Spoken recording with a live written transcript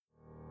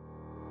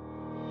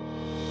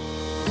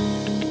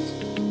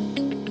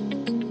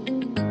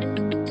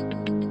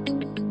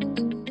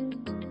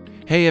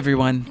Hey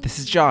everyone, this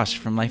is Josh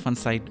from Life on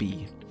Side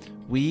B.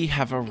 We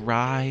have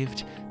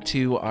arrived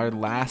to our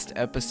last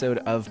episode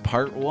of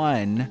part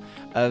 1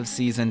 of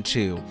season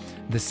 2.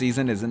 The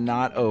season is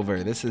not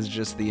over. This is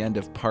just the end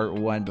of part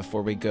 1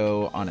 before we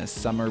go on a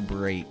summer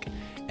break.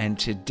 And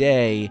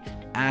today,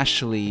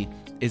 Ashley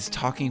is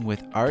talking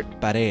with Art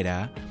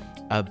Barrera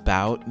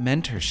about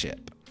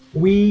mentorship.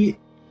 We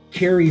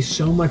carry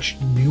so much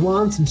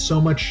nuance and so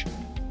much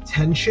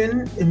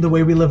tension in the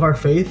way we live our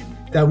faith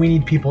that we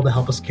need people to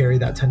help us carry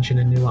that tension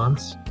and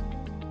nuance.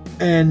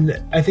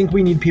 And I think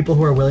we need people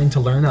who are willing to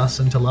learn us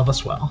and to love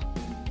us well.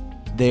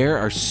 There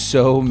are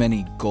so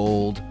many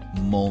gold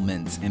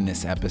moments in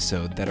this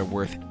episode that are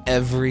worth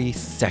every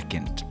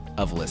second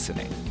of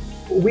listening.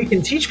 We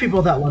can teach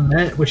people that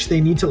lament, which they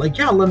need to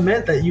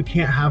lament that you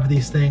can't have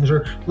these things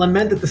or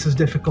lament that this is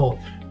difficult.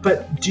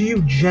 But do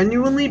you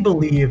genuinely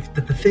believe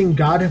that the thing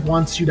God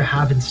wants you to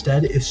have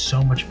instead is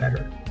so much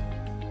better?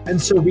 And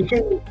so we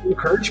can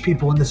encourage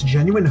people in this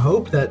genuine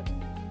hope that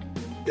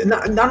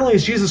not only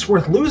is Jesus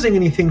worth losing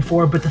anything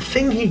for, but the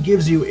thing he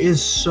gives you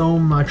is so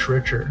much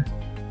richer.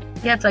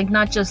 Yeah, it's like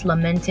not just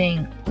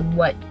lamenting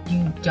what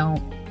you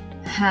don't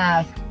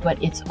have,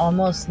 but it's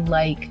almost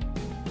like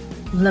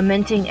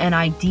lamenting an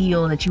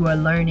ideal that you are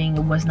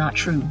learning was not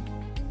true.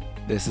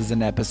 This is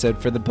an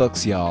episode for the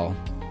books, y'all,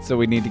 so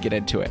we need to get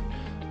into it.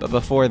 But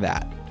before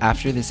that,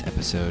 after this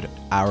episode,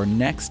 our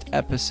next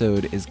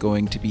episode is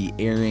going to be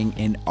airing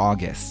in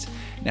August.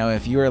 Now,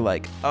 if you are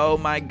like, oh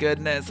my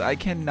goodness, I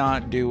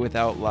cannot do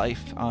without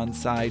Life on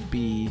Side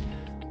B.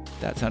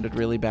 That sounded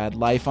really bad.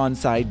 Life on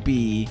Side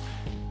B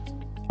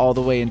all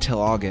the way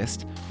until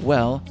August.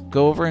 Well,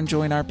 go over and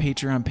join our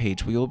Patreon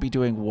page. We will be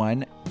doing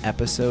one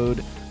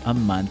episode a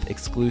month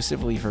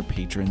exclusively for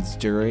patrons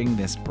during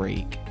this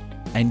break.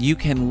 And you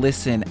can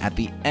listen at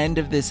the end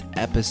of this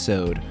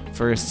episode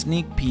for a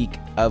sneak peek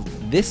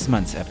of this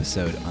month's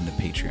episode on the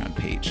Patreon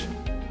page.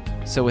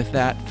 So with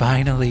that,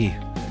 finally,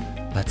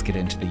 let's get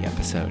into the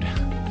episode.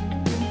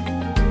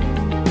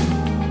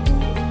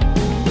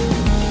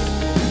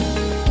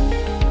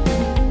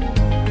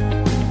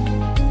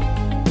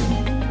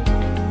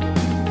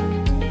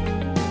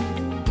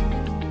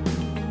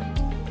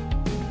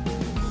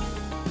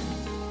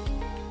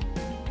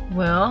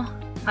 Well,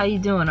 how you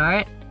doing,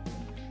 Art?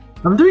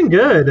 I'm doing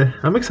good.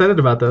 I'm excited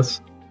about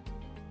this.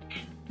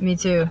 Me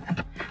too.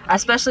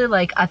 Especially,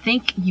 I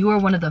think you were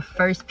one of the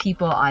first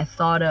people I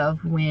thought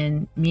of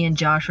when me and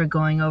Josh were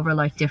going over,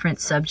 different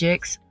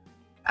subjects.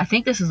 I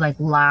think this was,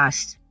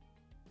 last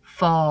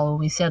fall when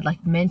we said,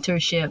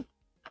 mentorship.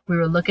 We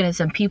were looking at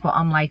some people.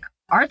 I'm like,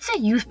 Art's a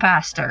youth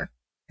pastor.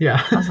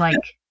 Yeah. I was like,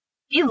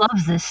 he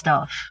loves this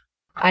stuff.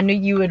 I knew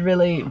you would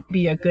really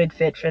be a good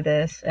fit for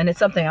this. And it's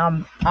something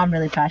I'm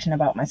really passionate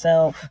about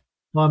myself.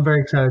 Well, I'm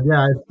very excited.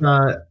 Yeah,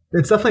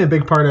 it's definitely a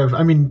big part of,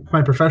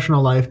 my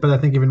professional life, but I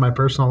think even my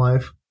personal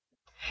life.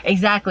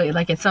 Exactly.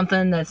 It's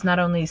something that's not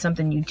only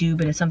something you do,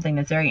 but it's something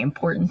that's very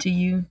important to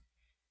you.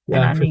 Yeah,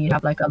 and I knew you'd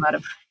have a lot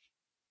of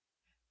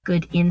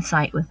good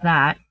insight with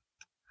that.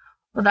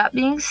 Well, that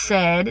being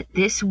said,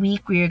 this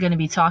week we are going to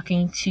be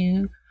talking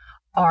to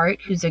Art,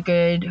 who's a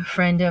good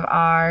friend of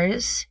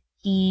ours.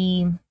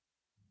 I'm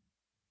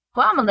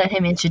going to let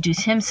him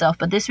introduce himself,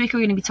 but this week we're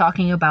going to be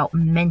talking about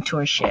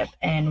mentorship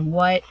and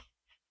what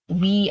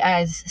we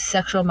as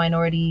sexual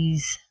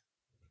minorities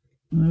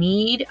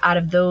need out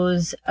of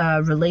those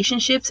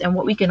relationships and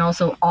what we can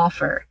also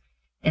offer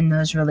in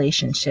those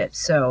relationships.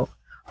 So,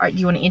 Art, do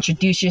you want to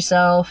introduce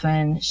yourself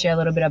and share a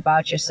little bit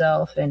about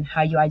yourself and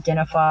how you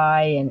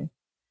identify and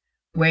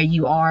where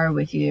you are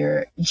with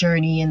your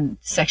journey in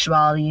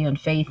sexuality and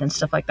faith and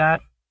stuff like that?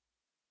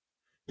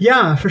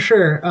 Yeah, for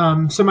sure.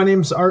 So my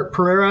name's Art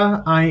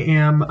Barrera. I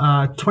am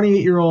a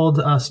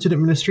 28-year-old student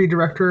ministry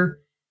director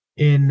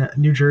in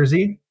New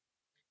Jersey.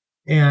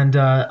 And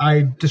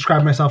I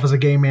describe myself as a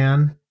gay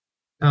man.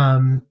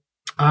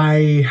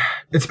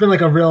 It's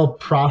been a real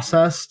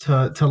process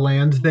to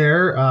land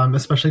there,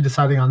 especially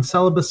deciding on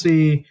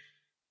celibacy.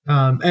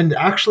 And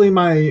actually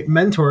my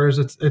mentors,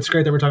 it's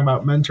great that we're talking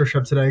about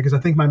mentorship today, because I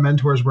think my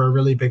mentors were a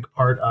really big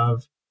part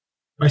of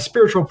my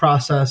spiritual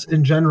process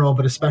in general,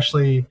 but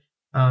especially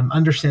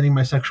understanding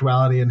my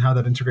sexuality and how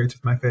that integrates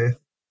with my faith.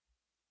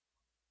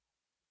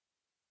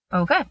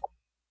 Okay.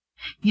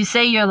 You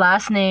say your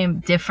last name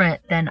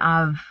different than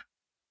I've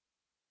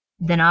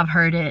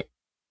heard it.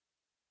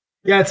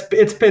 Yeah,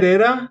 it's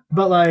Pereira,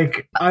 but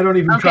I don't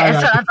even try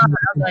that.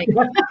 Okay, so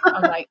I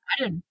was like,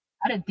 I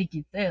didn't think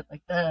you'd say it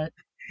like that.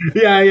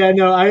 Yeah,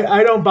 no,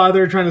 I don't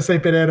bother trying to say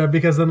Pereira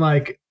because then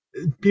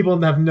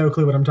people have no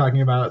clue what I'm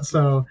talking about.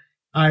 So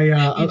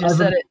you just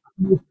said it.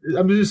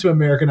 I'm just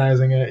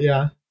Americanizing it.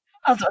 Yeah.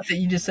 I was about to say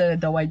you just said it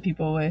the white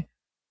people way.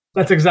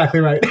 That's exactly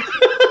right.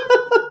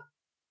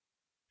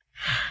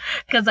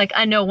 Because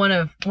I know one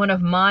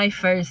of my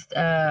first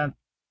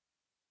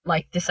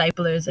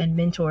disciplers and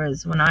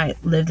mentors when I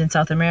lived in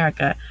South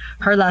America,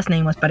 her last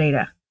name was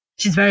Pereira.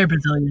 She's very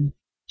Brazilian.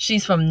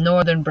 She's from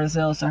northern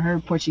Brazil, so her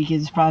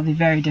Portuguese is probably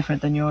very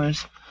different than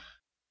yours.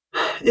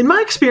 In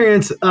my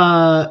experience,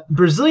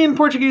 Brazilian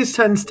Portuguese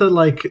tends to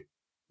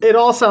It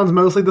all sounds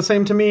mostly the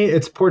same to me.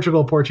 It's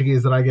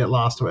Portuguese that I get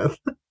lost with.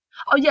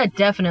 Oh yeah,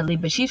 definitely.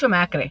 But she's from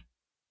Acre,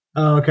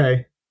 Oh,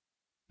 okay.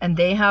 and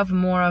they have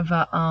more of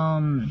a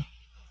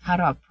how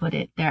do I put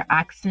it? Their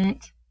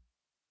accent.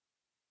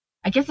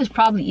 I guess it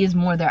probably is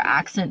more their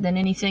accent than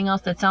anything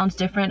else that sounds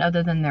different,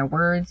 other than their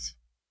words.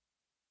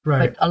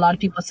 Right. But a lot of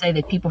people say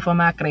that people from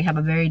Acre have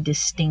a very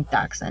distinct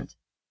accent.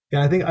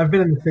 Yeah, I think I've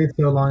been in the States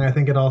so long, I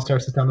think it all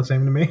starts to sound the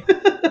same to me.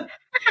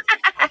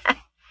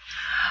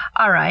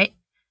 All right.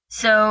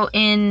 So,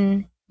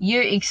 in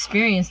your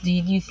experience, do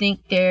you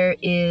think there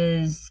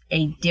is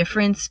a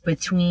difference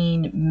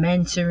between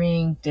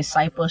mentoring,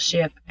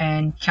 discipleship,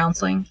 and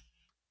counseling?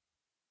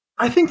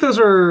 I think those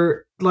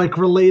are like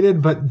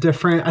related but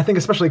different. I think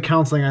especially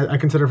counseling, I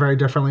consider very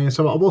differently.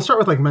 So we'll start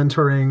with like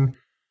mentoring.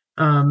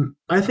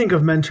 I think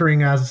of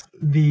mentoring as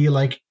the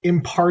like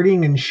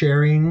imparting and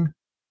sharing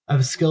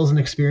of skills and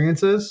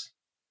experiences,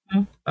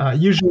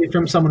 usually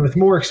from someone with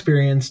more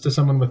experience to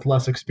someone with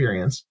less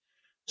experience.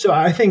 So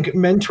I think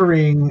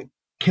mentoring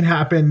can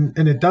happen,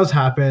 and it does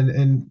happen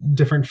in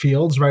different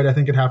fields, right? I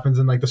think it happens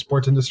in like the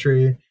sports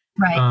industry.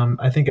 Right.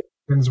 I think it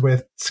happens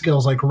with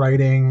skills like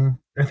writing.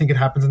 I think it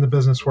happens in the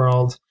business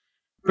world.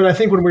 But I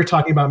think when we're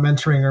talking about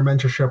mentoring or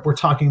mentorship, we're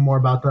talking more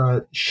about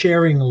the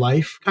sharing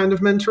life kind of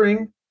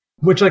mentoring,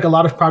 which like a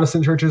lot of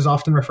Protestant churches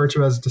often refer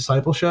to as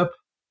discipleship.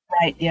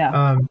 Right.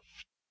 Yeah.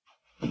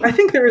 I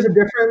think there is a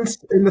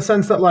difference in the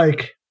sense that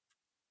like,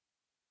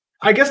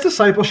 I guess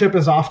discipleship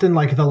is often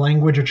like the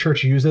language a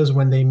church uses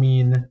when they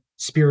mean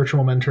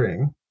spiritual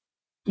mentoring.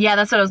 Yeah,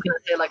 that's what I was going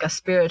to say, like a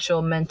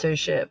spiritual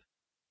mentorship.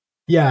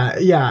 Yeah,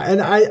 yeah.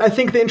 And I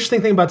think the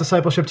interesting thing about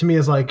discipleship to me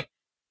is like,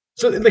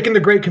 so like in the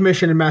Great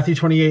Commission in Matthew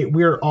 28,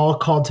 we're all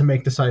called to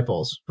make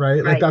disciples,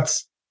 right? Like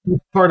that's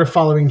part of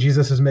following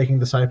Jesus is making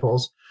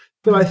disciples.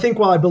 So I think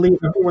while I believe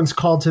everyone's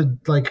called to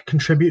like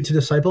contribute to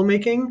disciple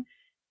making,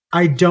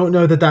 I don't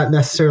know that that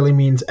necessarily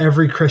means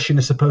every Christian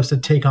is supposed to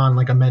take on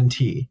like a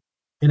mentee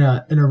in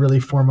a really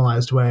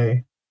formalized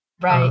way.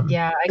 Right.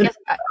 Yeah.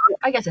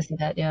 I guess I see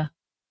that. Yeah.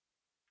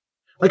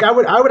 Like I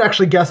would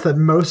actually guess that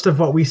most of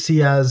what we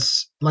see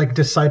as like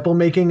disciple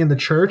making in the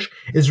church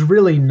is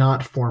really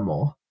not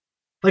formal.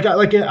 Like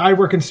I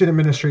work in student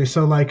ministry,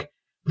 so like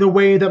the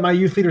way that my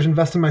youth leaders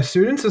invest in my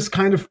students is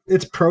kind of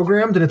it's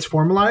programmed and it's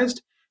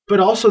formalized, but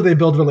also they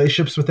build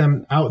relationships with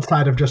them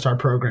outside of just our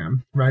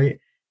program, right?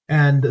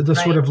 And the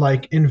sort of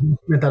like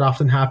investment that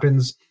often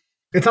happens,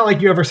 it's not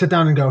like you ever sit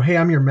down and go, "Hey,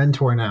 I'm your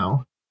mentor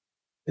now."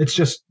 It's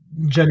just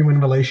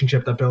genuine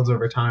relationship that builds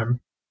over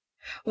time.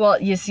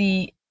 Well, you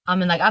see, I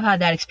mean, like I've had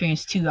that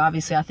experience too.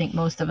 Obviously, I think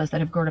most of us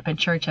that have grown up in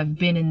church have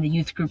been in the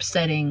youth group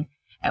setting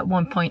at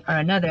one point or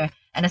another.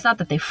 And it's not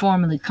that they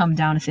formally come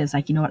down and say, it's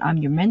like, you know what, I'm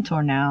your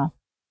mentor now,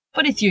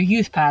 but it's your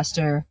youth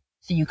pastor.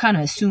 So you kind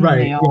of assume they are.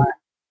 Yeah.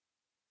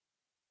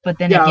 But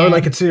then again, or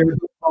like it's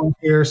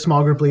your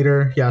small group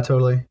leader. Yeah,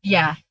 totally.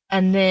 Yeah.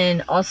 And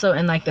then also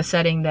in like the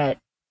setting that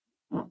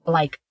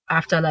like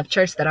after I left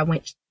church that I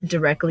went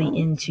directly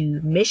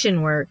into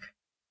mission work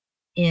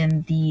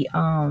in the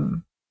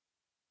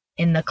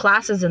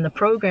classes and the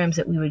programs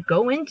that we would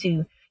go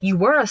into, you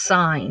were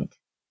assigned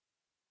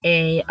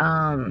a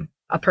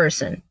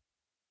person.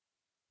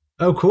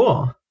 Oh,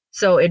 cool.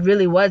 So it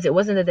really was. It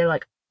wasn't that they're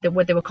like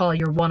what they would call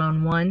your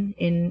one-on-one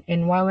in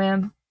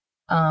YWAM.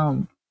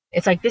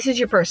 It's like this is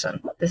your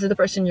person. This is the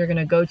person you're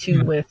gonna go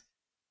to with.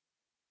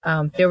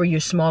 They were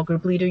your small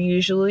group leader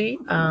usually.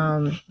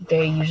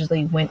 They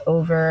usually went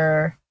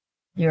over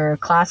your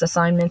class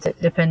assignments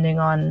depending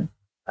on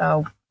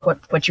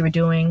what you were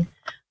doing,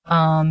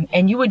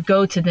 and you would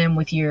go to them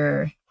with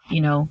your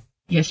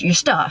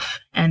stuff,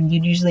 and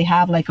you'd usually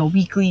have like a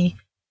weekly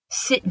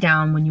sit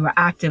down when you were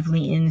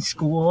actively in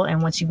school,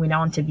 and once you went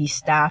on to be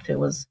staff it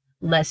was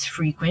less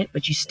frequent,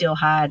 but you still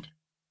had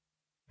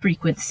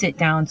frequent sit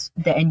downs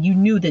and you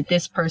knew that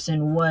this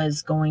person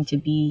was going to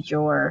be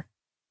your,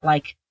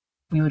 like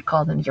we would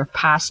call them your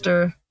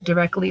pastor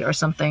directly or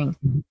something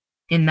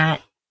in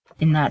that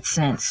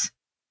sense.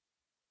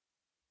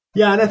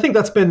 Yeah, and I think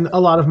that's been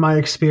a lot of my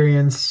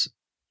experience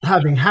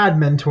having had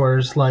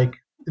mentors. Like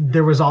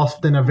there was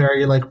often a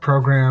very like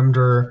programmed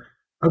or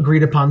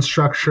agreed upon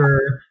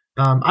structure.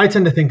 I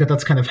tend to think that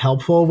that's kind of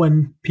helpful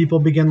when people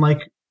begin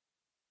like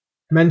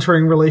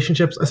mentoring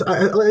relationships.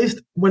 At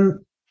least when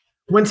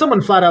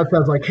someone flat out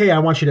says like, "Hey, I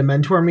want you to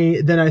mentor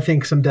me," then I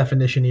think some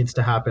definition needs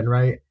to happen,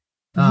 right?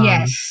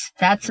 Yes,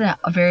 that's a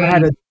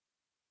very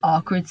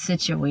awkward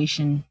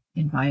situation,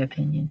 in my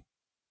opinion.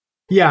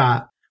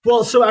 Yeah.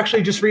 Well, so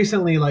actually, just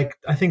recently, like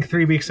I think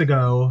 3 weeks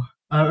ago,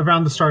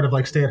 around the start of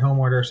like stay-at-home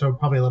order, so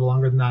probably a little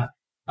longer than that,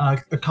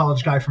 a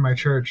college guy from my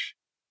church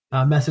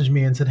messaged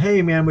me and said,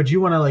 "Hey, man, would you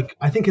want to like?"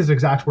 I think his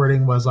exact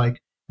wording was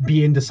like,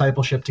 "Be in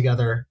discipleship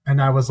together,"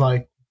 and I was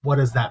like, "What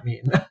does that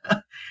mean?"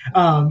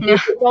 It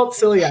felt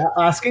silly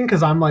asking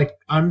because I'm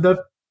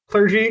the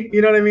clergy,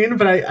 you know what I mean?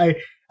 But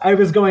I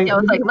was going. Yeah, I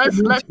was like,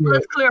 let's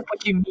clear up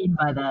what you mean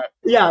by that.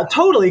 Yeah,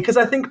 totally. Because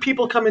I think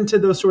people come into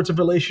those sorts of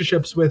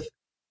relationships with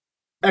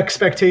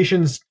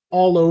expectations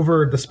all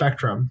over the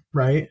spectrum,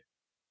 right?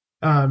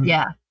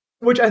 Yeah.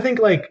 which I think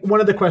like one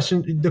of the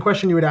question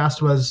you had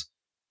asked was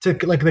to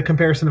like the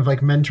comparison of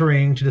like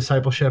mentoring to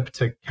discipleship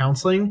to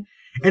counseling.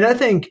 And I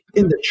think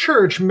in the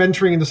church,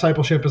 mentoring and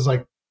discipleship is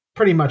like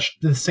pretty much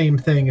the same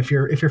thing if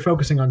you're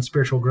focusing on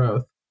spiritual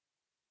growth.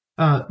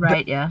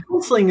 Right, yeah.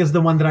 Counseling is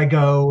the one that I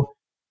go,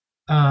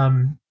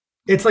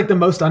 it's like the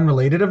most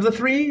unrelated of the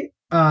three.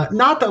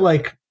 Not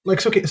that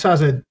so, okay, so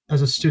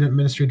as a student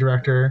ministry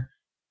director,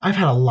 I've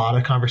had a lot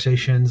of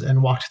conversations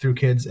and walked through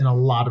kids in a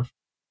lot of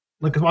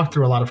walked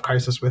through a lot of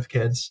crisis with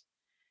kids,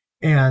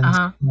 and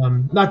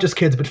not just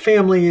kids but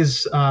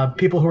families,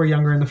 people who are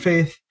younger in the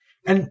faith,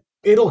 and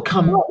it'll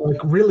come up, like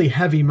really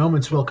heavy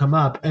moments will come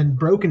up and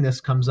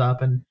brokenness comes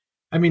up. And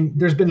I mean,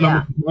 there's been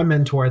moments with my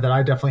mentor that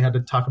I definitely had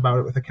to talk about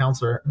it with a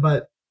counselor,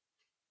 but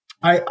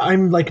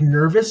I'm like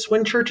nervous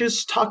when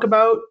churches talk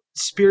about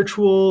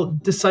spiritual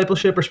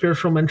discipleship or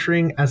spiritual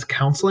mentoring as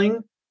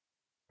counseling,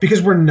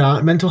 because we're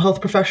not mental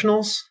health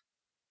professionals,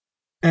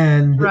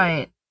 and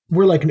Right.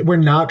 we're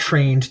not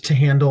trained to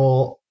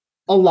handle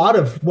a lot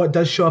of what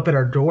does show up at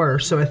our door.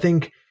 So I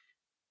think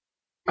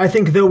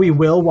though we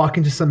will walk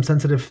into some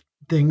sensitive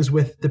things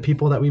with the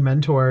people that we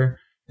mentor,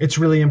 it's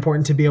really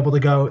important to be able to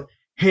go,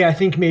 hey, I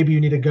think maybe you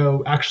need to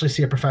go actually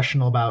see a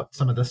professional about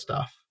some of this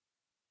stuff.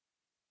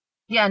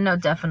 Yeah, no,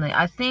 definitely.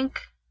 I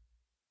think,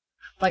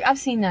 like, I've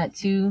seen that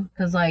too,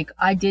 because, like,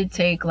 I did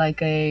take,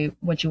 like,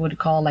 what you would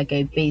call, like,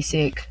 a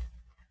basic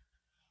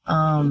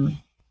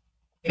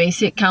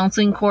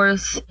counseling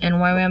course in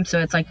YWAM. So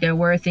it's like there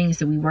were things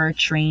that we were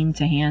trained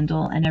to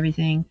handle and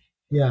everything.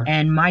 Yeah.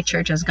 And my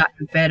church has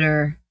gotten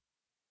better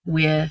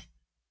with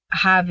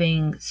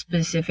having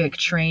specific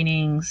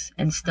trainings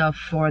and stuff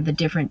for the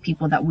different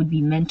people that would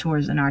be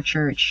mentors in our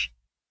church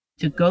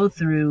to go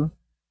through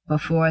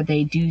before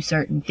they do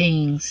certain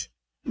things,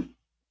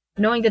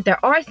 knowing that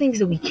there are things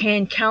that we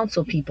can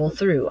counsel people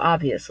through.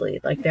 Obviously,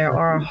 like there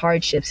are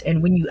hardships,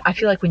 and I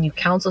feel like when you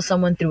counsel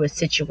someone through a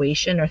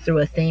situation or through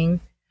a thing,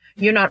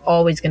 you're not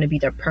always going to be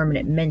their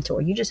permanent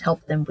mentor. You just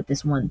help them with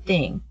this one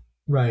thing.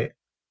 Right.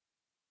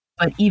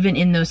 But even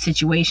in those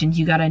situations,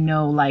 you got to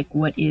know, like,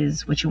 what you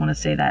want to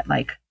say, that,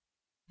 like,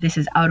 this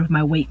is out of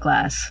my weight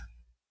class.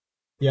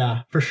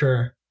 Yeah, for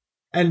sure.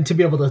 And to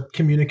be able to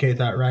communicate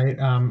that, right?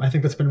 I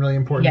think that's been really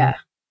important. Yeah.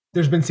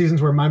 There's been seasons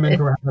where my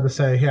mentor had to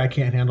say, hey, I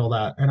can't handle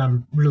that. And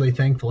I'm really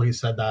thankful he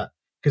said that,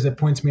 because it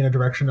points me in a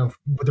direction of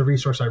the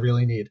resource I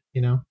really need,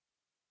 you know?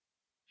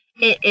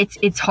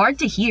 It's hard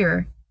to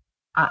hear.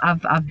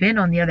 I've been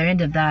on the other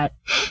end of that.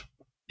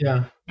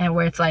 Yeah. And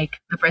where it's like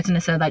the person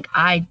has said, like,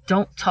 I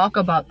don't talk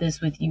about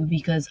this with you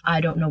because I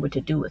don't know what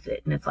to do with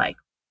it. And it's like,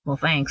 well,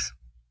 thanks.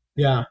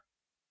 Yeah.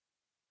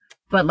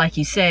 But like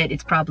you said,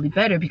 it's probably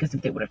better, because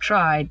if they would have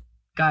tried,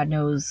 God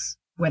knows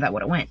where that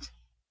would have went.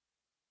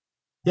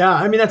 Yeah.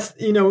 I mean, that's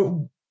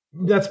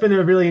been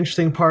a really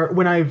interesting part.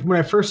 When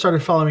I first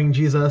started following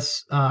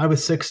Jesus, I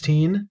was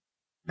 16.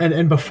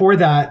 And before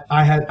that,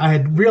 I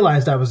had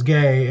realized I was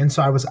gay. And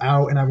so I was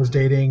out and I was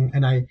dating,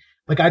 and I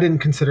didn't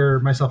consider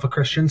myself a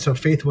Christian. So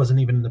faith wasn't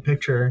even in the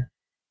picture.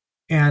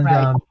 And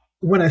Right.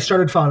 When I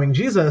started following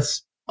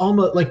Jesus,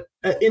 almost like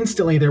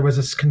instantly there was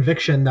this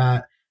conviction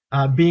that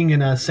being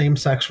in a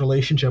same-sex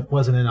relationship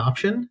wasn't an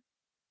option.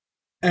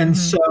 And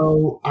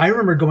so I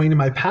remember going to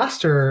my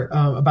pastor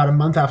about a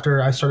month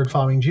after I started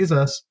following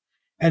Jesus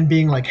and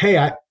being like,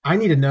 hey, I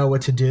need to know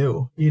what to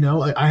do.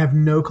 I have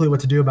no clue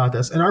what to do about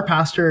this. And our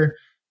pastor,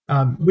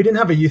 we didn't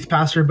have a youth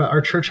pastor, but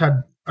our church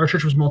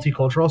was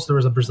multicultural. So there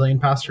was a Brazilian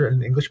pastor and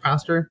an English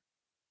pastor.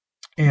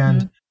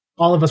 And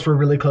all of us were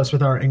really close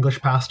with our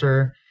English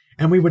pastor.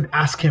 And we would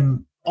ask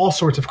him all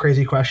sorts of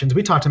crazy questions.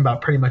 We talked to him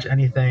about pretty much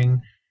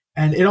anything.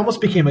 And it almost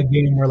became a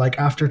game where, like,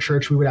 after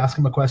church, we would ask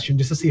him a question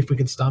just to see if we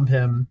could stump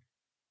him.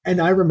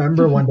 And I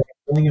remember one day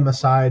pulling him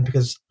aside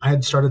because I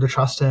had started to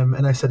trust him.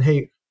 And I said,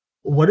 hey,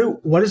 what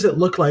does it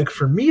look like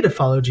for me to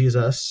follow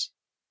Jesus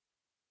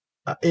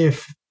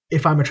if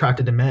I'm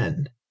attracted to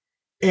men?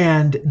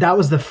 And that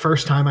was the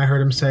first time I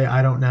heard him say,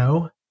 I don't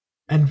know.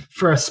 And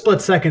for a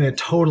split second, it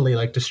totally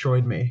like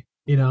destroyed me,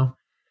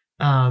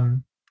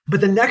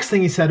 But the next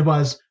thing he said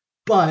was,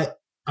 but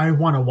I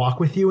want to walk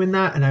with you in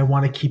that, and I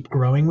want to keep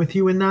growing with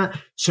you in that.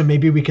 So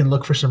maybe we can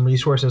look for some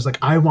resources. Like,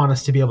 I want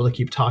us to be able to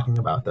keep talking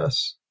about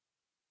this.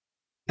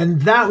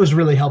 And that was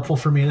really helpful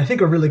for me. And I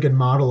think a really good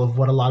model of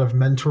what a lot of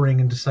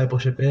mentoring and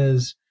discipleship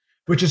is,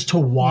 which is to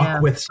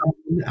walk with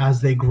someone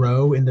as they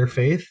grow in their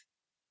faith.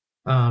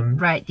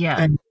 Right.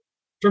 Yeah. And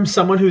from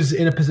someone who's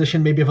in a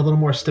position maybe of a little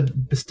more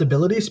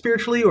stability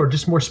spiritually, or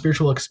just more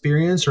spiritual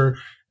experience or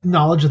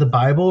knowledge of the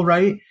Bible,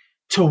 right?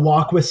 To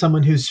walk with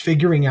someone who's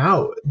figuring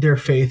out their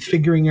faith,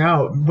 figuring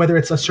out whether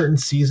it's a certain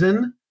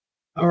season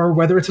or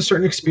whether it's a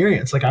certain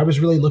experience. Like, I was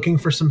really looking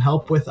for some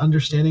help with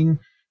understanding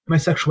my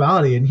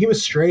sexuality, and he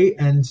was straight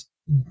and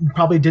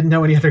probably didn't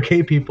know any other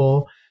gay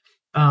people.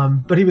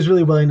 But he was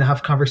really willing to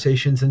have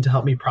conversations and to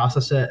help me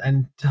process it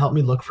and to help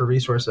me look for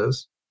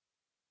resources.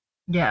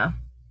 Yeah.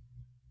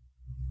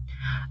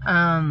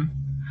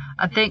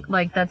 I think,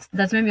 like, that's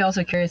made me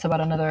also curious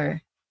about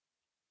another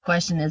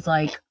question, is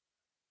like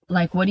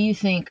what do you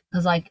think?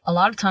 Because, like, a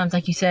lot of times,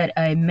 like you said,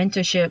 a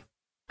mentorship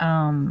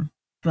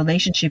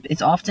relationship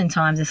is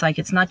oftentimes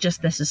it's not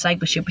just this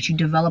discipleship, but you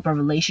develop a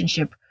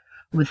relationship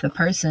with the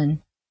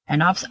person.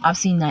 And I've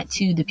seen that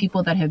too. The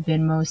people that have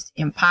been most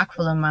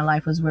impactful in my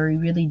life was where we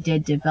really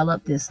did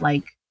develop this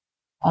like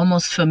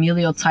almost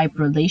familial type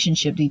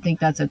relationship. Do you think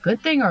that's a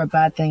good thing or a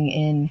bad thing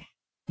in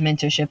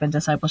mentorship and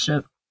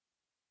discipleship?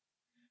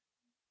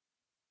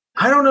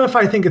 I don't know if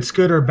I think it's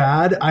good or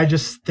bad. I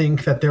just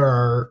think that there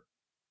are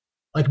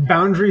like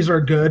boundaries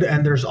are good,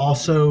 and there's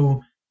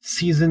also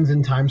seasons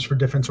and times for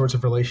different sorts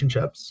of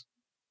relationships.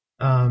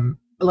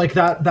 Like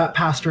that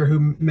pastor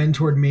who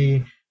mentored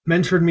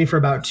me for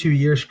about 2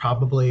 years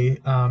probably,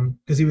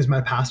 because he was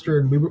my pastor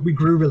and we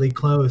grew really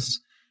close.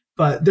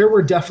 But there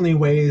were definitely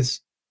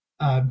ways,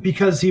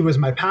 because he was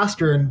my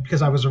pastor and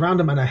because I was around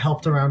him and I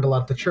helped around a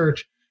lot at the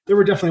church, there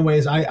were definitely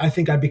ways I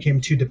think I became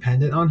too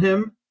dependent on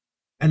him,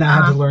 and I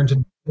had to learn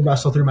to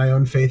wrestle through my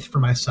own faith for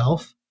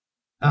myself.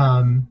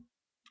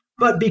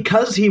 But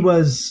because he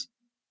was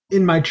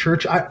in my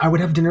church, I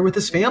would have dinner with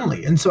his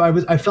family, and so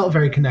I felt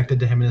very connected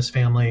to him and his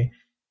family.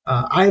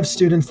 I have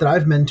students that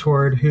I've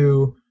mentored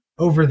who,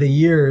 over the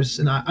years,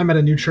 and I'm at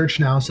a new church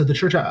now. So the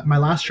church, my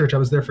last church, I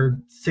was there for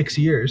 6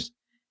 years,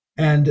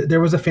 and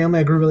there was a family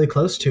I grew really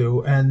close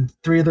to, and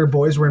 3 of their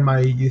boys were in my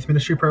youth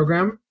ministry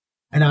program,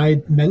 and I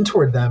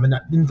mentored them, and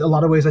in a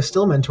lot of ways, I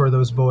still mentor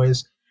those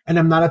boys. And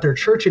I'm not at their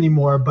church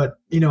anymore, but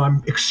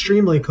I'm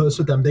extremely close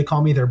with them. They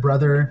call me their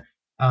brother.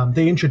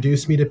 They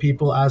introduce me to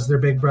people as their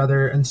big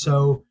brother, and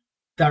so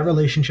that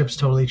relationship's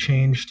totally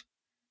changed.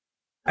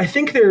 I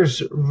think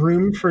there's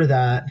room for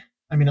that.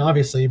 I mean,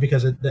 obviously,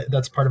 because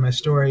that's part of my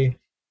story.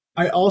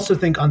 I also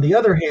think, on the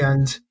other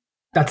hand,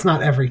 that's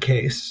not every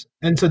case.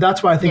 And so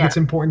that's why I think it's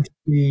important to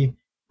be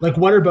like,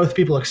 what are both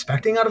people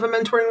expecting out of a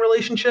mentoring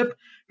relationship?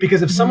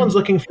 Because if someone's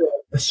looking for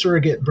a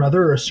surrogate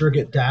brother or a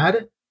surrogate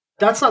dad,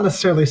 that's not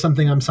necessarily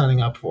something I'm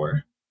signing up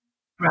for.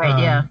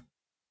 Right,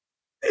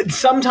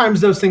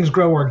 Sometimes those things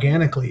grow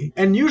organically.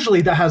 And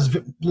usually that has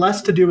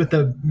less to do with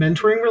the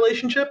mentoring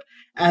relationship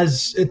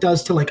as it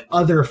does to like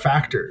other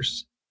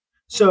factors.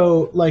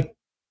 So like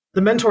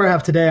the mentor I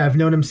have today, I've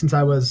known him since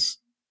I was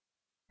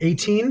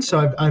 18.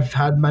 So I've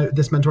had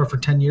this mentor for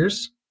 10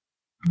 years.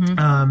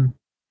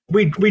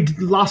 We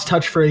lost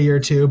touch for a year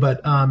or two,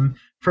 but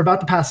for about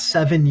the past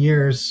 7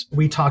 years,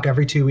 we talk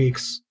every 2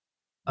 weeks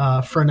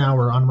for an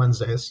hour on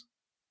Wednesdays.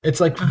 It's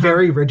like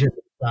very rigid.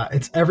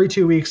 It's every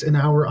 2 weeks, an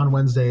hour on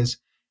Wednesdays.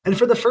 And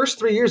for the first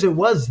 3 years, it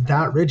was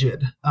that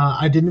rigid.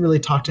 I didn't really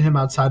talk to him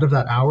outside of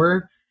that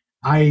hour.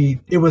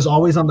 It was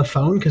always on the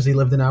phone because he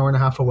lived an hour and a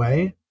half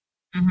away.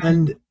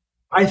 And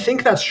I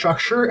think that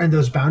structure and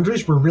those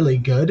boundaries were really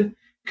good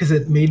because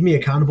it made me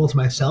accountable to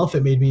myself.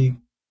 It made me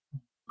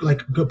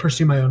like go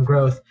pursue my own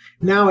growth.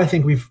 Now I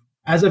think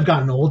as I've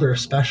gotten older,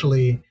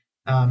 especially,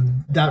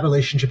 that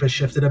relationship has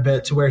shifted a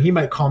bit to where he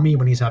might call me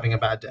when he's having a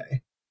bad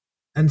day.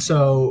 And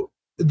so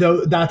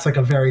though that's like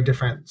a very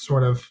different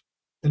sort of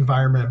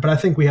environment, but I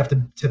think we have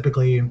to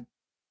typically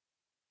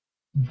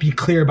be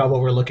clear about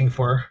what we're looking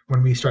for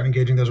when we start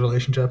engaging those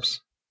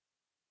relationships.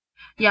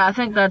 Yeah, I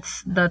think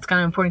that's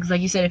kind of important because,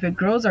 like you said, if it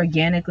grows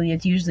organically,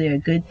 it's usually a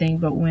good thing.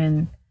 But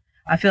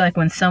I feel like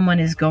when someone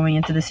is going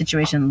into the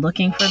situation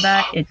looking for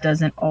that, it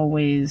doesn't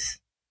always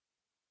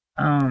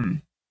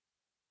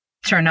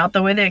turn out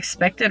the way they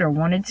expected or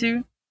wanted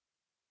to.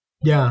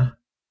 Yeah.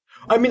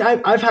 I mean,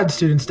 I've had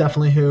students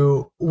definitely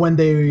who, when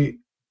they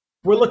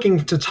were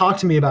looking to talk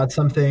to me about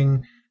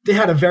something, they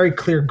had a very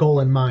clear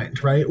goal in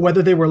mind, right?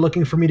 Whether they were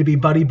looking for me to be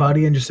buddy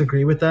and just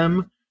agree with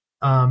them,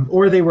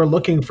 or they were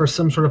looking for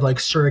some sort of like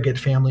surrogate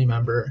family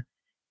member.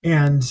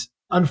 And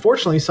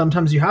unfortunately,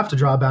 sometimes you have to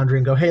draw a boundary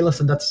and go, hey,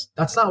 listen,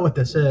 that's not what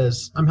this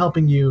is. I'm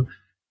helping you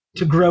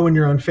to grow in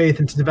your own faith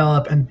and to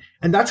develop. And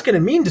that's going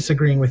to mean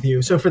disagreeing with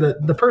you. So for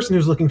the person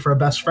who's looking for a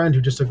best friend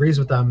who just agrees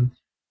with them,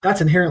 that's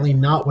inherently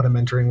not what a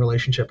mentoring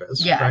relationship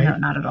is. Yeah, right? No,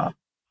 not at all.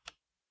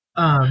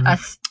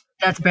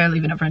 That's barely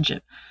even a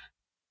friendship.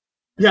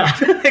 Yeah,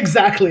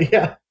 exactly.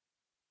 Yeah.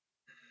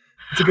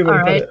 It's a good way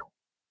to put it.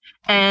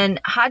 And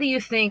how do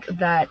you think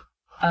that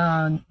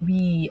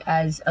we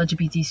as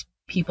LGBT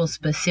people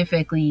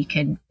specifically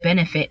can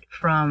benefit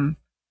from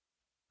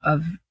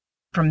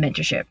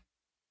mentorship?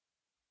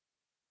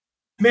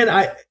 Man,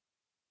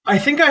 I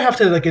think I have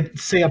to like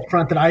say up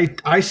front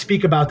that I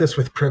speak about this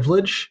with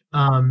privilege,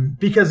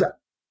 because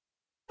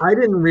I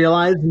didn't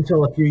realize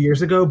until a few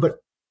years ago, but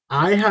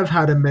I have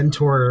had a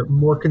mentor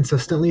more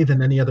consistently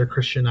than any other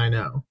Christian I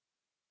know.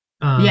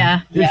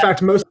 In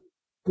fact, most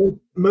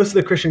of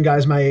the Christian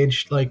guys my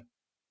age, like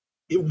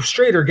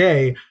straight or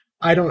gay,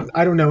 I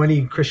don't know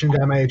any Christian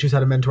guy my age who's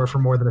had a mentor for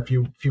more than a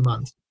few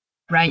months.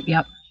 Right.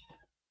 Yep.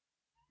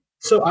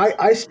 So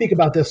I speak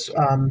about this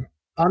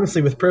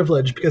honestly with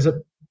privilege because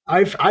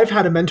I've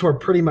had a mentor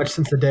pretty much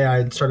since the day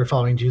I started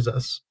following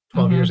Jesus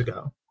 12 years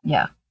ago.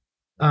 Yeah.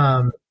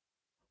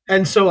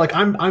 And so like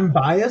I'm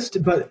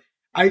biased, but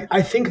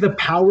I think the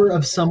power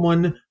of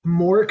someone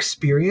more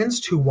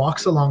experienced who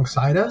walks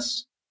alongside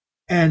us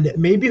and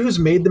maybe who's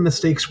made the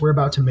mistakes we're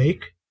about to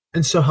make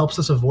and so helps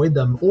us avoid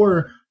them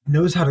or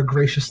knows how to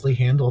graciously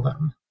handle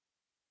them.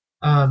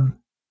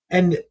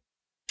 And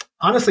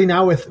honestly,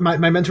 now with my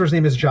mentor's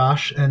name is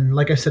Josh, and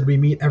like I said, we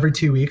meet every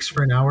 2 weeks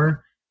for an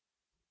hour.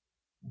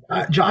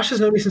 Josh has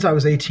known me since I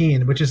was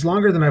 18, which is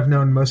longer than I've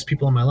known most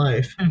people in my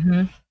life.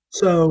 Mm-hmm.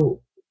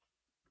 So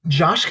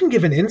Josh can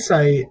give an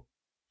insight.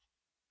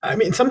 I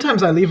mean,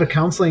 sometimes I leave a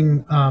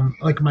counseling,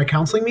 like my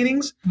counseling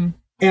meetings,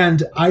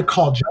 and I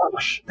call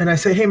Josh and I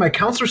say, hey, my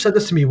counselor said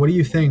this to me. What do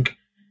you think?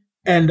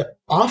 And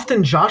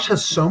often Josh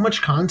has so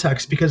much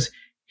context because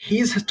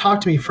he's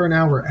talked to me for an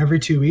hour every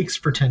 2 weeks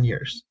for 10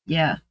 years.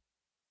 Yeah.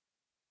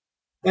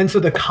 And so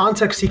the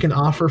context he can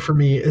offer for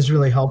me is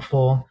really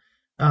helpful.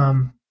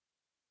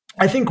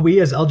 I think we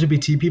as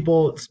LGBT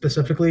people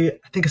specifically,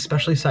 I think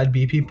especially side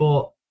B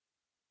people,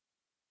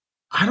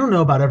 I don't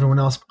know about everyone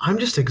else, I'm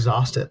just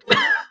exhausted.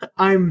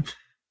 I'm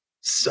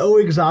so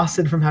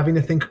exhausted from having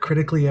to think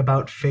critically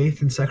about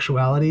faith and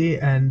sexuality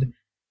and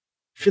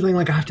feeling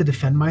like I have to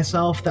defend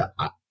myself, that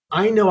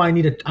I know I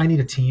need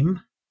a team.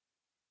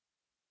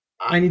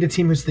 I need a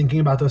team who's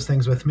thinking about those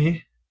things with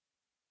me.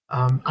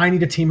 I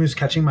need a team who's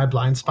catching my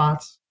blind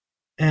spots.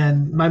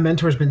 And my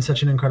mentor has been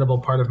such an incredible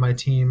part of my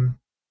team.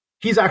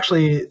 He's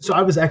actually, so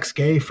I was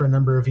ex-gay for a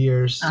number of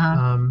years.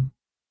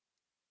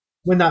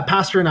 When that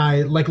pastor and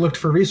I looked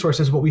for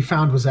resources, what we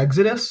found was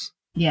Exodus.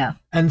 Yeah.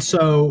 And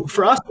so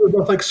for us, we were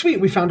both like, sweet,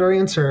 we found our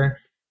answer.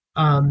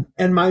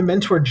 And my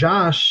mentor,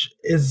 Josh,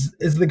 is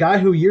the guy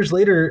who years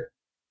later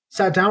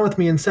sat down with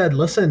me and said,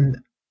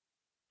 listen,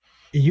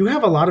 you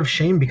have a lot of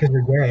shame because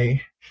you're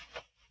gay.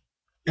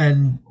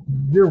 And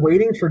you're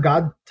waiting for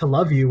God to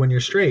love you when you're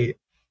straight,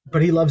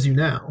 but he loves you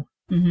now.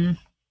 Mm-hmm.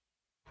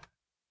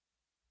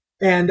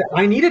 And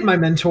I needed my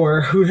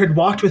mentor who had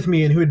walked with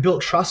me and who had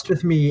built trust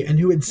with me and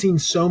who had seen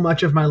so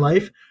much of my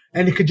life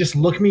and he could just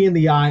look me in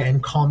the eye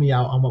and call me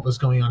out on what was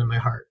going on in my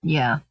heart.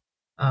 Yeah.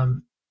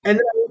 And then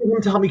I needed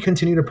him to help me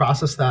continue to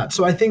process that.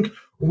 So I think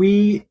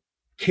we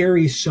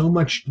carry so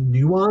much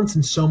nuance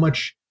and so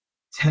much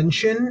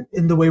tension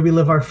in the way we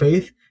live our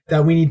faith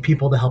that we need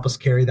people to help us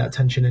carry that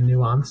tension and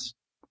nuance.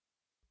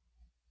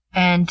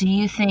 And do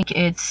you think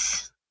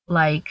it's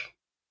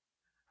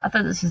I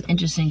thought this was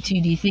interesting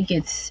too. Do you think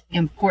it's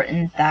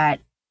important that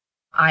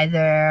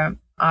either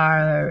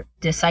our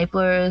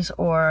disciplers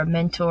or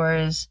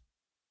mentors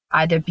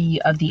either be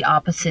of the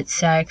opposite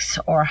sex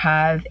or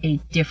have a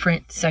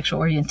different sexual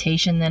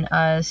orientation than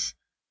us?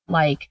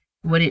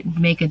 Would it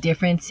make a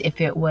difference if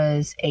it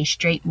was a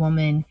straight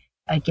woman,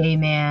 a gay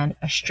man,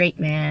 a straight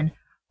man,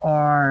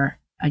 or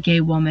a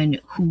gay woman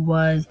who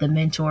was the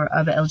mentor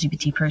of an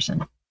LGBT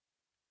person?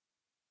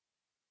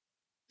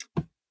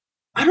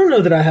 I don't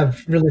know that I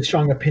have really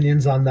strong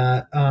opinions on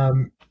that.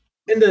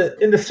 In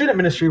the student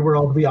ministry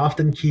world, we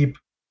often keep,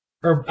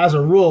 or as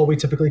a rule, we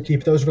typically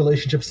keep those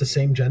relationships the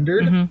same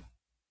gendered.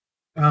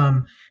 Mm-hmm.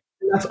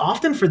 That's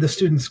often for the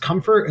students'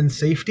 comfort and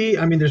safety.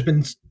 I mean, there's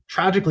been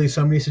tragically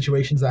so many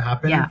situations that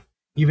happen,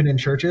 even in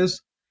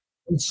churches.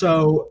 And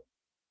so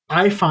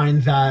I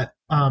find that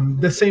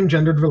the same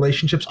gendered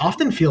relationships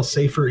often feel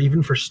safer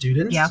even for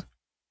students. Yeah.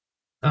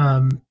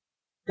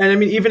 And I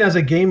mean, even as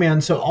a gay man,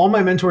 so all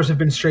my mentors have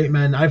been straight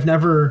men. I've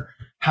never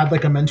had a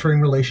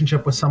mentoring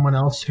relationship with someone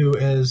else who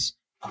is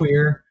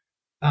queer.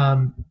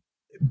 But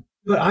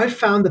I've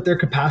found that their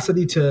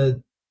capacity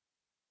to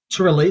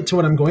relate to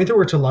what I'm going through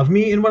or to love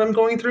me in what I'm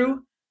going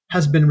through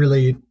has been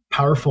really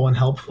powerful and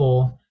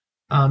helpful.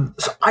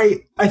 So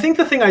I think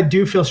the thing I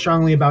do feel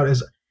strongly about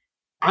is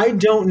I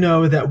don't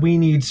know that we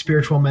need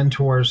spiritual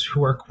mentors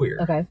who are queer.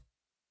 Okay.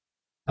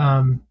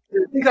 I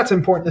think that's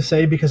important to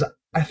say because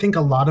I think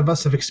a lot of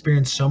us have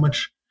experienced so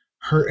much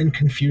hurt and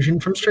confusion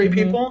from straight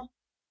people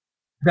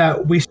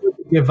that we sort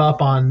of give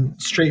up on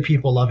straight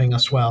people loving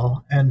us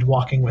well and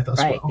walking with us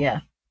well.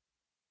 Yeah.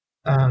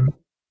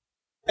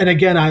 And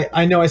again,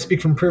 I know I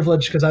speak from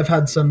privilege because I've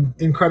had some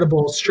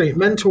incredible straight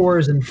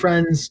mentors and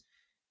friends,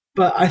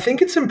 but I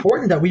think it's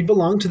important that we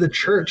belong to the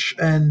church.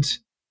 And,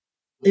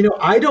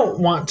 I don't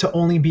want to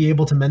only be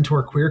able to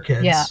mentor queer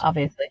kids. Yeah,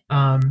 obviously.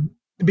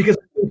 Because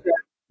I think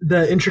that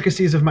the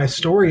intricacies of my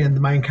story and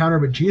my encounter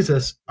with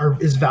Jesus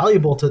is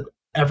valuable to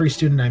every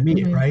student I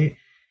meet, right?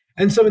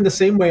 And so in the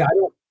same way,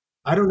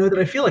 I don't know that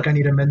I feel like I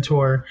need a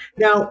mentor.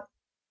 Now,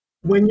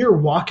 when you're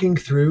walking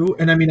through,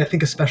 and I mean, I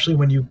think especially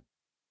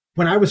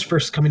when I was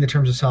first coming to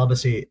terms with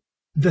celibacy,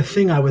 the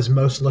thing I was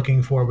most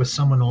looking for was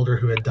someone older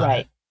who had done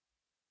it.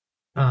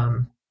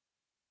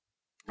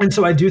 And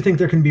so I do think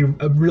there can be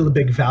a really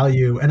big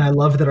value. And I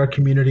love that our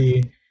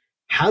community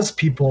has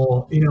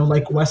people,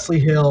 like Wesley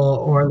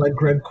Hill or like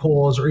Greg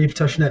Coles or Eve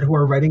Tushnet who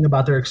are writing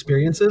about their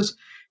experiences.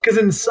 Because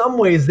in some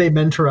ways they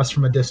mentor us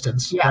from a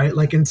distance, right?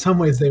 Like in some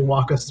ways they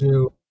walk us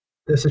through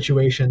the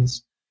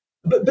situations.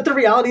 But the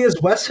reality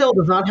is Wes Hill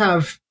does not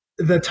have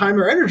the time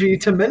or energy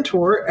to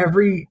mentor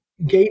every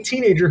gay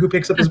teenager who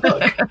picks up his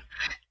book.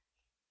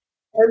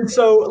 And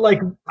so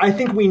I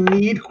think we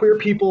need queer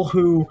people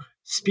who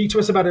speak to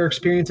us about our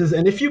experiences.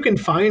 And if you can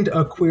find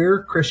a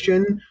queer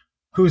Christian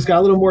who's got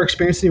a little more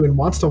experience than you and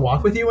wants to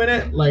walk with you in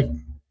it,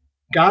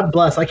 God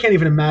bless. I can't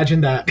even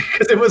imagine that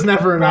because it was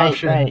never an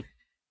option. Right.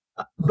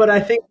 But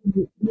I think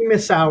we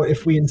miss out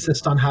if we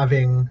insist on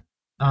having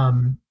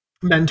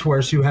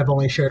mentors who have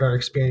only shared our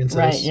experiences.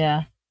 Right,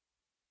 yeah.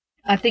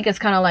 I think it's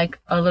kind of like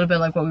a little bit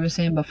like what we were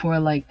saying before.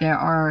 Like, there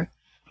are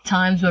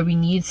times where we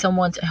need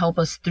someone to help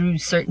us through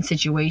certain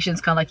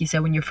situations. Kind of like you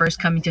said, when you're first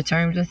coming to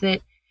terms with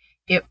it,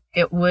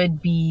 it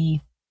would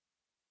be,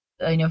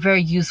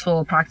 very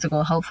useful,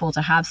 practical, helpful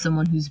to have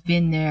someone who's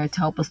been there to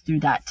help us through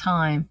that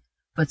time.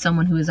 But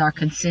someone who is our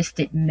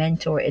consistent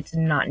mentor, it's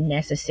not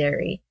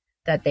necessary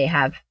that they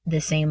have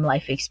the same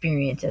life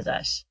experience as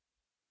us.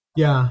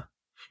 Yeah.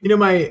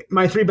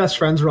 My three best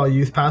friends are all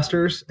youth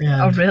pastors.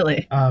 And, Oh,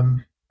 really?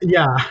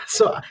 Yeah.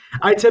 So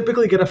I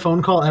typically get a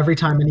phone call every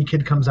time any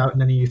kid comes out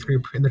in any youth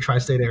group in the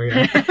tri-state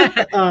area.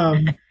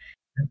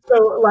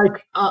 So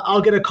like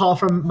I'll get a call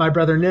from my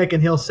brother Nick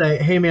and he'll say,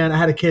 "Hey man, I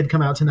had a kid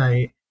come out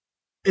tonight.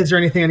 Is there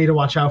anything I need to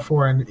watch out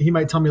for?" And he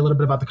might tell me a little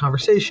bit about the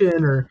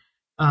conversation or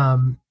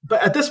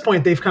but at this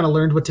point they've kind of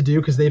learned what to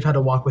do because they've had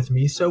to walk with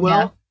me so well.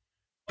 Yeah.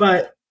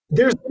 But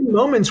there's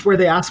moments where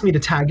they ask me to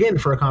tag in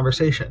for a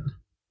conversation.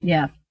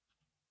 Yeah.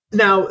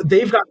 Now,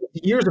 they've got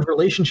years of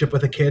relationship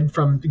with a kid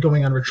from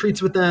going on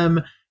retreats with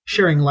them,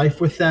 sharing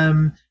life with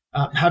them,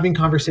 having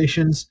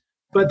conversations.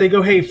 But they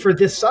go, "Hey, for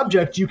this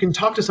subject, you can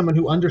talk to someone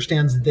who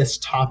understands this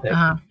topic."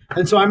 Uh-huh.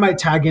 And so I might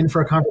tag in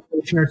for a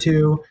conversation or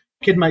two.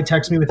 Kid might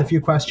text me with a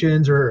few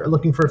questions or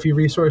looking for a few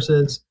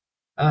resources.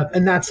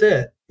 And that's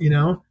it,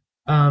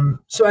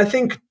 So I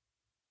think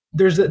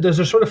there's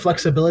a sort of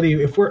flexibility.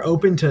 If we're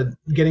open to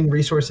getting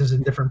resources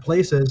in different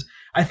places,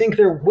 I think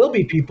there will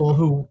be people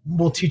who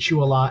will teach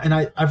you a lot. And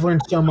I've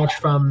learned so much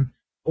from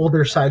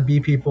older Side B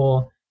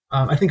people.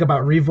 I think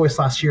about Revoice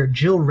last year.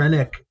 Jill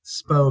Rennick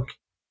spoke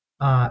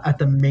at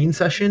the main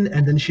session,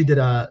 and then she did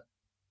a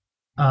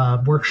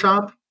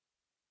workshop.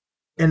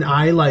 And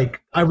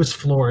I was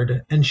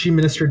floored, and she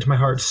ministered to my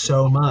heart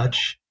so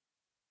much.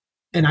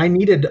 And I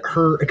needed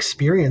her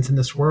experience in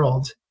this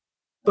world.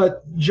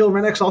 But Jill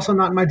Rennick's also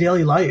not in my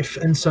daily life,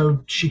 and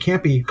so she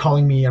can't be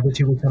calling me every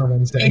 2 weeks on a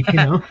Wednesday,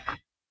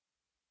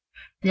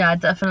 Yeah, I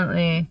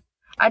definitely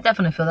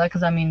feel that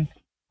because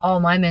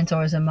all my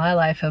mentors in my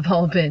life have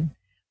all been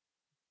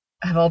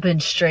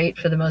straight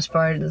for the most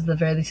part, at the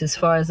very least as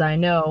far as I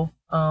know,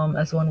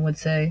 as one would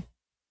say.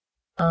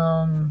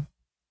 And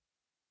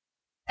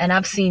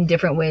I've seen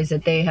different ways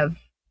that they have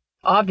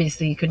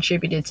obviously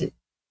contributed to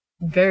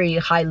very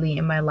highly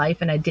in my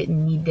life, and I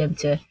didn't need them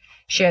to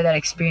share that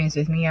experience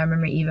with me. I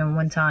remember even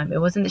one time,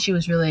 it wasn't that she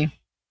was really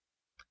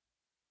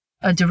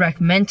a direct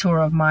mentor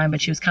of mine,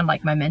 but she was kind of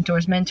like my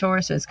mentor's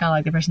mentor. So it's kind of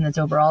like the person that's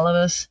over all of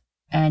us.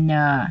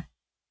 And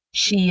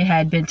she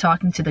had been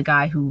talking to the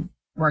guy who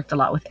worked a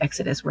lot with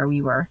Exodus where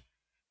we were.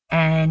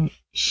 And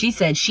she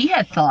said she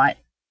had thought,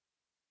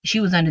 she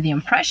was under the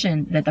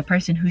impression that the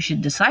person who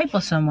should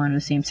disciple someone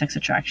with same-sex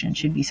attraction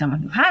should be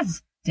someone who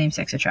has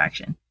same-sex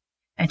attraction.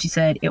 And she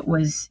said it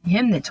was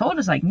him that told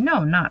us, like,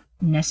 no, not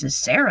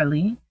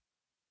necessarily.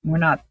 We're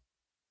not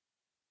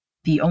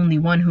the only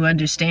one who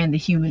understand the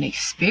human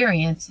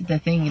experience. The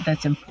thing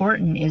that's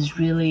important is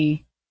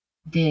really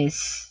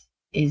this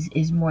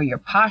is more your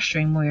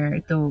posturing, more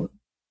the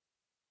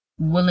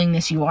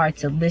willingness you are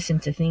to listen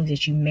to things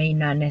that you may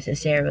not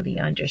necessarily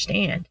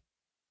understand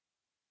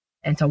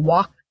and to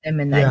walk with them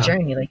in that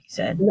journey, like you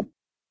said.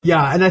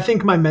 Yeah, and I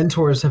think my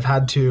mentors have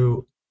had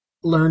to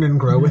learn and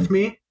grow with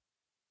me.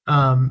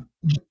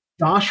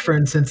 Josh, for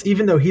instance,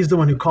 even though he's the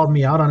one who called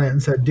me out on it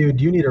and said, "Dude,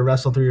 you need to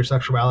wrestle through your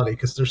sexuality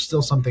because there's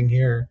still something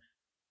here."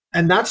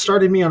 And that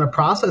started me on a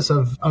process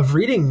of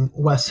reading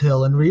Wes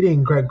Hill and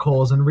reading Greg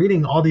Coles and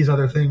reading all these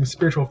other things,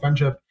 spiritual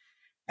friendship,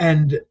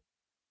 and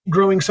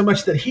growing so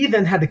much that he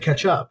then had to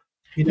catch up,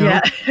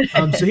 Yeah.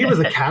 So he was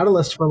a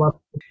catalyst for a lot.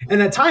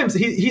 And at times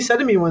he said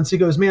to me once, he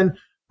goes, "Man,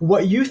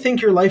 what you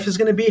think your life is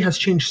going to be has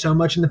changed so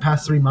much in the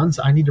past 3 months.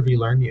 I need to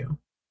relearn you."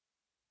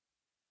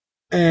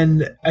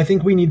 And I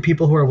think we need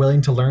people who are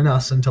willing to learn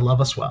us and to love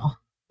us well.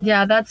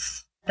 Yeah,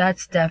 that's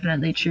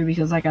definitely true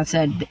because, like I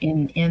said,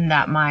 in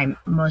that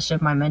most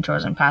of my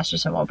mentors and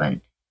pastors have all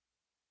been,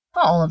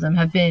 not all of them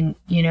have been,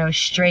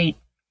 straight.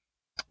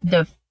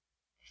 The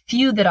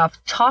few that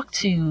I've talked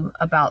to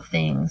about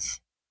things,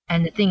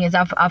 and the thing is,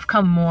 I've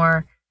come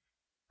more,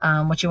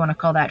 what you want to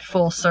call that,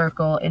 full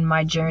circle in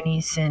my journey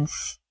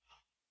since,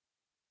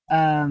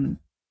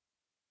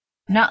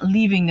 not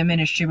leaving the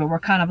ministry, but we're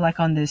kind of like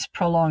on this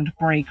prolonged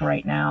break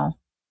right now.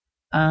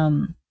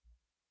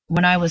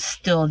 When I was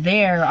still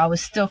there, I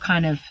was still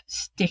kind of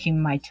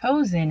sticking my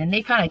toes in, and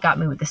they kind of got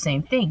me with the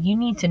same thing. You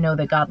need to know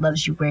that God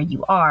loves you where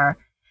you are.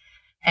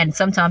 And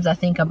sometimes I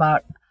think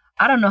about,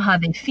 I don't know how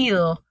they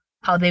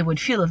would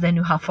feel if they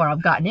knew how far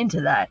I've gotten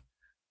into that.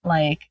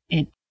 Like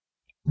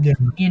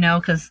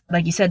because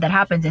like you said, that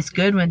happens. It's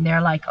good when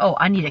they're like, "Oh,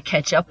 I need to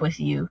catch up with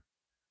you."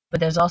 But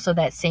there's also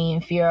that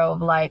same fear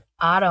of like,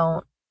 I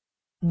don't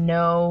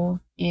know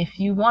if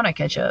you want to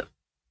catch up.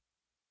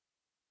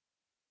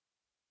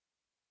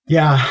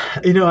 Yeah.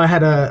 I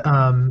had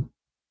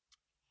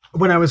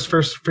when I was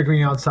first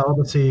figuring out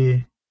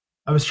celibacy,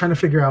 I was trying to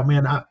figure out,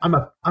 man, I'm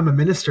a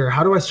minister.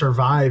 How do I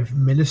survive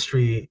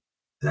ministry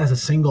as a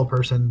single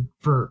person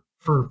for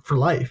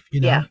life,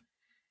 Yeah.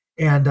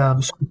 And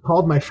so I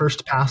called my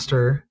first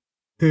pastor,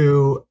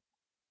 who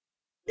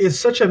is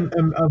such a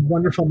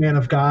wonderful man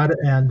of God,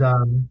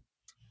 and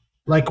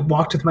like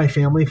walked with my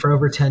family for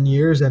over 10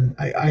 years, and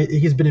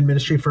he's been in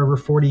ministry for over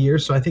 40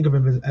 years, so I think of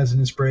him as an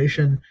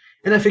inspiration.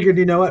 And I figured,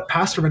 you know what,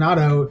 Pastor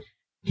Renato,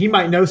 he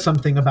might know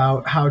something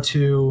about how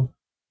to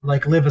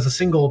like live as a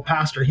single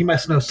pastor. He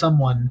must know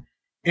someone.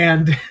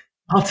 And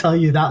I'll tell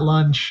you, that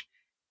lunch,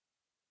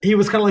 he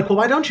was kind of like, well,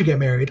 why don't you get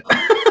married?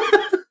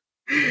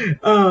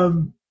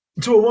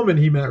 To a woman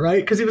he met,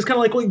 right? Because he was kind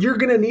of like, well, you're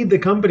gonna need the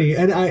company.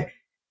 And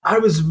I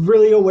was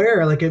really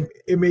aware, like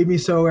it made me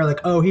so aware,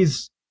 like, oh,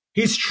 he's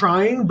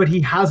trying, but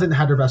he hasn't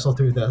had to wrestle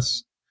through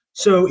this.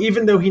 So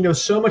even though he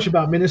knows so much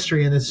about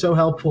ministry and is so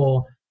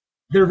helpful,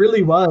 there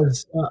really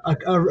was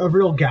a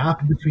real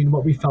gap between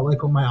what we felt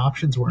like what my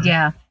options were.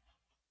 Yeah.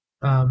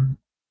 And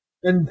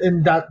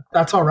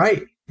that's all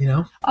right, you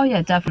know? Oh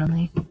yeah,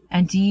 definitely.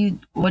 And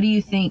what do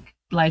you think,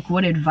 like,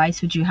 what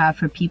advice would you have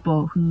for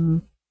people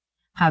who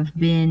have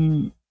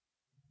been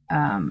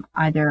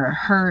either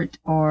hurt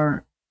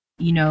or,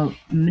 you know,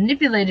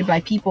 manipulated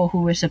by people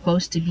who were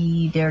supposed to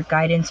be their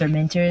guidance or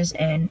mentors?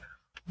 And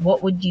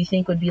what would you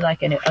think would be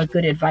like a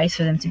good advice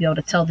for them to be able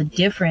to tell the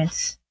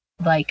difference?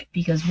 Like,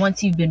 because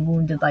once you've been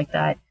wounded like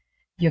that,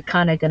 you're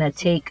kind of going to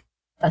take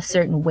a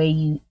certain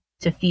way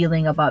to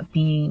feeling about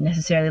being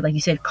necessarily, like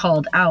you said,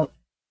 called out.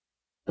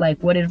 Like,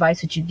 what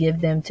advice would you give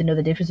them to know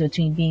the difference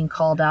between being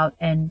called out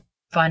and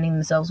finding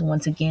themselves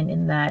once again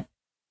in that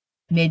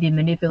maybe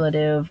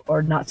manipulative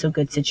or not so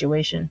good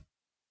situation?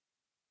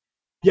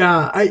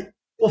 Yeah,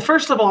 well,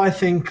 first of all, I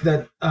think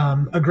that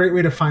a great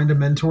way to find a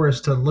mentor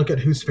is to look at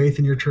whose faith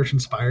in your church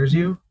inspires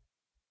you.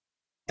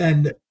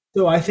 And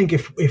so I think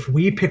if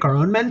we pick our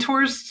own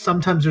mentors,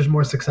 sometimes there's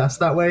more success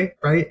that way,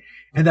 right?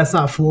 And that's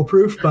not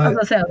foolproof. But I was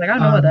gonna say, I was like, I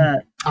don't know about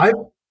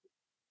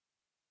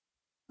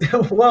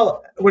that.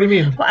 Well, what do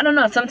you mean? Well, I don't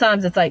know.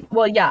 Sometimes it's like,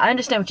 well, yeah, I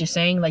understand what you're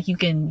saying. Like, you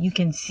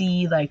can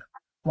see, like,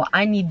 well,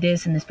 I need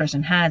this and this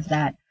person has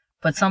that.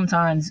 But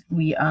sometimes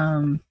we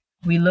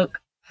look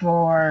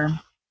for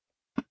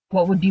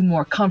what would be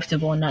more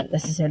comfortable and not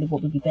necessarily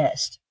what would be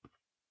best.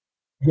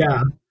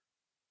 Yeah.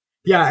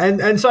 Yeah,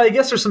 and so I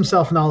guess there's some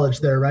self-knowledge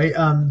there, right?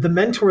 The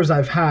mentors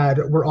I've had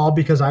were all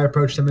because I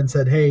approached them and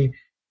said, hey,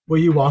 will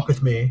you walk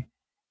with me?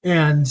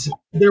 And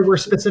there were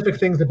specific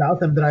things about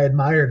them that I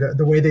admired,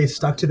 the way they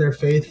stuck to their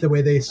faith, the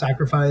way they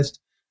sacrificed.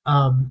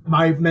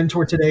 My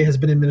mentor today has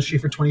been in ministry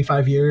for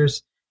 25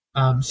 years.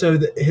 So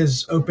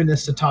his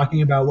openness to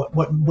talking about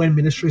when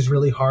ministry is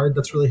really hard,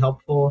 that's really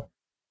helpful.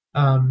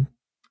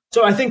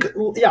 So I think,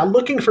 yeah,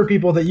 looking for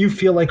people that you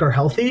feel like are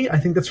healthy, I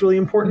think that's really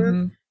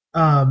important.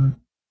 Mm-hmm.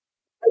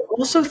 I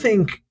also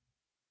think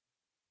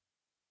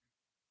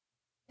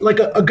like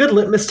a good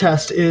litmus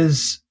test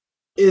is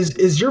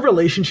your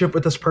relationship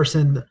with this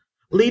person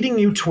leading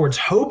you towards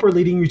hope or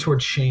leading you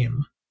towards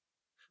shame?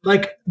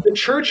 Like, the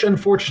church,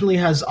 unfortunately,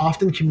 has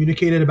often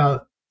communicated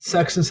about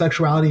sex and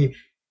sexuality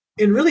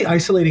in really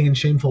isolating and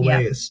shameful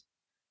ways.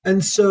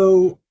 And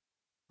so,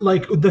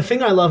 like, the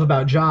thing I love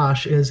about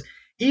Josh is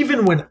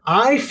even when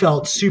I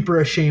felt super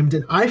ashamed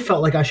and I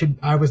felt like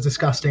I was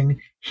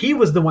disgusting, he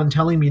was the one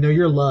telling me, no,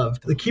 you're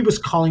loved. Like, he was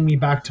calling me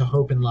back to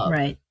hope and love.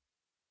 Right.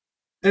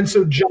 And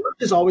so Josh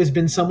has always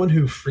been someone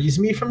who frees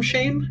me from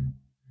shame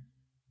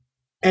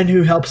and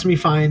who helps me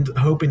find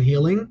hope and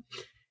healing.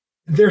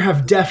 There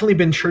have definitely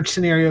been church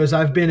scenarios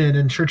I've been in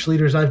and church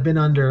leaders I've been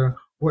under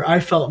where I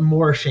felt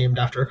more ashamed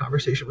after a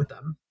conversation with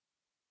them.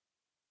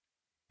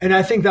 And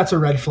I think that's a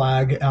red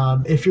flag.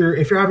 If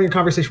you're having a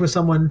conversation with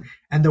someone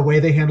and the way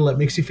they handle it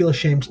makes you feel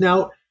ashamed.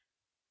 Now,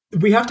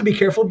 we have to be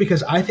careful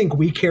because I think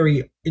we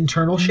carry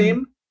internal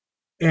shame.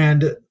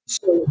 And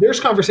so there's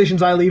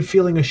conversations I leave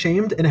feeling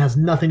ashamed and it has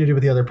nothing to do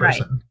with the other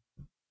person.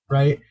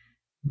 Right?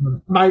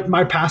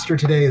 My pastor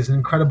today is an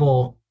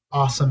incredible,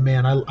 awesome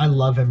man. I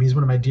love him. He's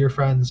one of my dear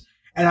friends.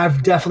 And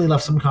I've definitely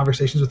left some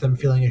conversations with him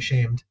feeling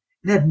ashamed.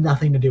 It had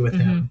nothing to do with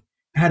him.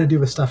 It had to do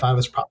with stuff I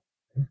was probably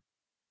doing.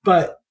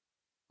 But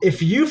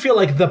if you feel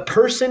like the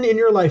person in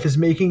your life is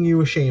making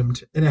you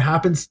ashamed, and it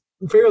happens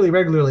fairly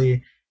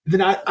regularly,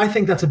 then I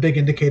think that's a big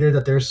indicator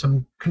that there's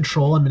some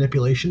control and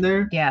manipulation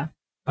there. Yeah.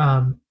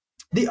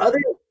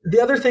 The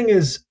other thing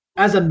is,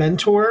 as a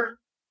mentor,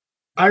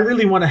 I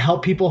really want to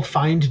help people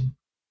find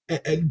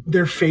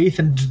their faith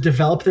and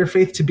develop their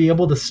faith to be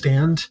able to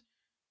stand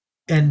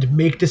and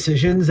make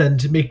decisions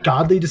and make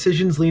godly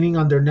decisions leaning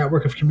on their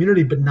network of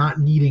community, but not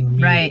needing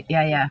me. Right.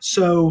 Yeah.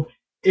 So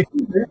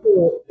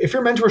if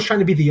your mentor is trying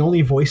to be the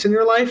only voice in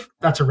your life,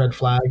 that's a red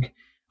flag.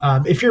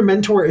 If your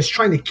mentor is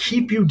trying to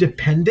keep you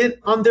dependent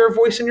on their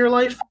voice in your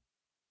life,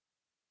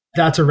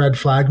 that's a red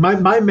flag.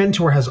 My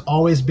mentor has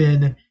always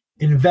been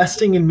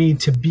investing in me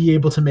to be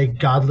able to make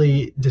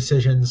godly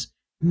decisions,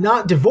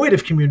 not devoid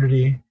of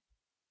community,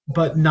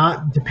 but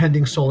not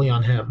depending solely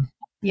on him.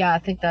 Yeah, I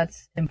think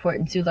that's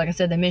important too. Like I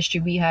said, the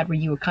ministry we had where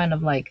you were kind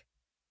of like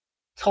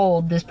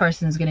told this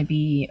person is going to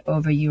be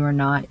over you or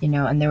not, you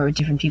know, and there were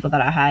different people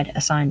that I had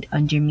assigned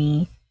under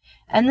me.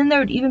 And then there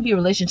would even be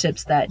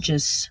relationships that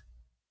just,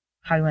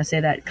 how do you want to say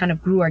that, kind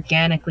of grew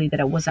organically, that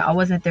I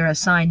wasn't their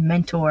assigned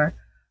mentor,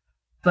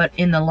 but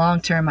in the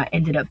long term, I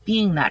ended up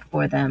being that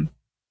for them.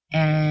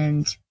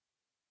 And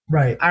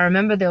Right. I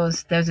remember there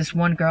was this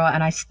one girl,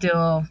 and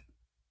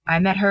I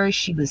met her.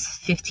 She was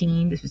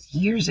 15. This was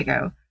years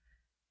ago,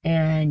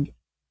 and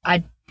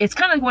it's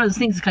kind of like one of those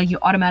things. It's like you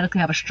automatically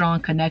have a strong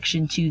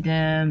connection to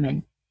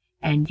them,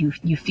 and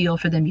you feel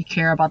for them. You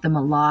care about them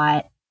a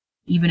lot,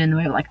 even in the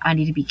way of like, I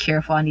need to be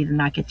careful. I need to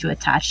not get too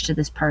attached to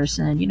this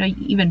person. You know,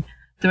 even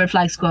the red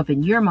flags go up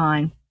in your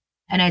mind.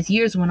 And as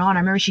years went on, I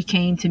remember she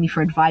came to me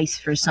for advice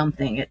for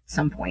something at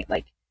some point,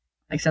 like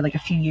I said, like a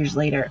few years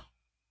later.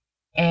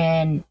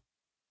 And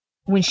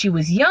when she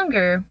was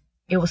younger,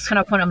 it was kind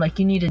of fun. I'm like,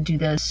 you need to do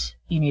this,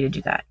 you need to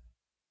do that.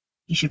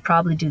 You should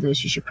probably do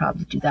this, you should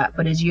probably do that.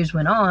 But as years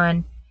went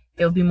on,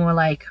 it would be more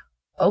like,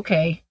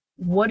 okay,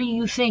 what do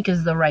you think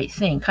is the right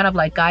thing? Kind of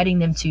like guiding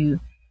them to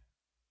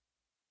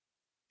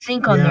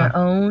think on their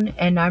own.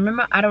 And I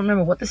don't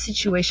remember what the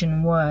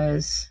situation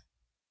was.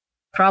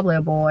 Probably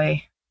a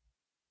boy,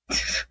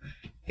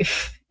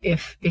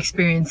 if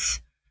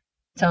experience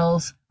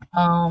tells.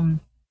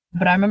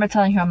 But I remember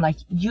telling her, I'm like,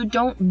 you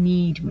don't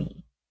need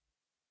me.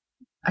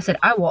 I said,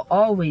 I will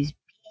always be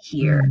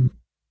here.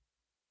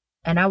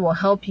 And I will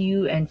help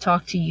you and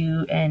talk to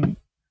you, and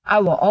I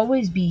will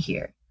always be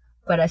here.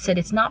 But I said,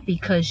 it's not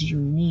because you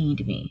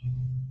need me.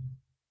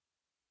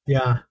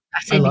 Yeah.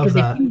 I said, love because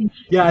that. if you need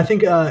Yeah, I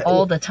think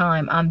all the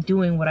time, I'm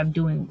doing what I'm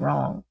doing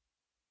wrong.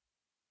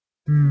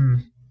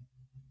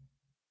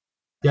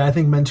 Yeah, I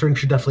think mentoring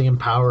should definitely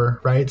empower,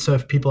 right? So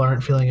if people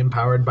aren't feeling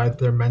empowered by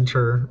their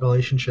mentor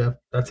relationship,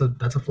 that's a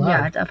flag.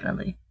 Yeah,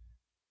 definitely.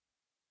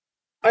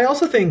 I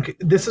also think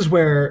this is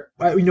where,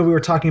 we were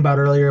talking about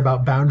earlier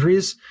about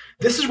boundaries.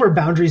 This is where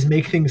boundaries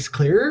make things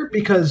clearer,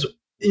 because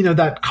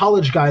that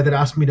college guy that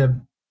asked me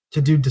to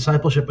do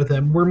discipleship with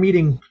him, we're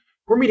meeting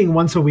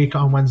once a week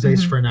on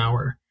Wednesdays for an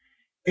hour,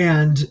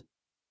 and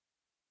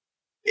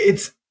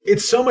it's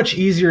so much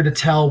easier to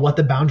tell what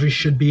the boundaries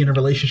should be in a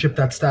relationship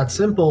that's that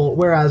simple.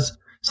 Whereas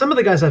some of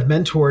the guys I've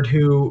mentored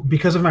who,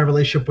 because of my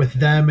relationship with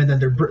them and then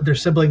their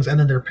siblings and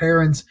then their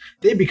parents,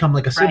 they become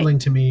like a sibling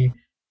to me.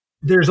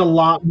 There's a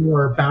lot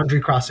more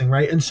boundary crossing,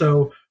 right? And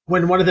so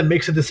when one of them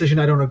makes a decision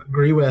I don't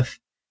agree with,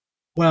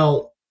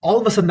 well, all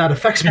of a sudden that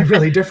affects me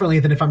really differently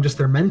than if I'm just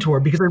their mentor,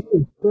 because I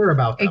really care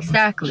about them.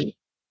 Exactly.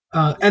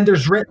 And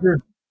there's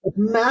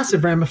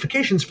massive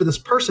ramifications for this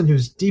person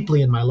who's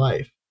deeply in my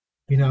life.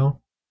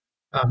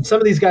 Some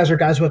of these guys are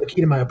guys who have a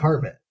key to my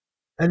apartment.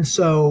 And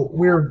so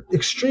we're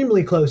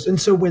extremely close. And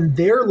so when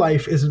their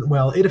life isn't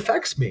well, it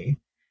affects me.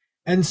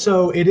 And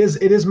so it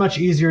is much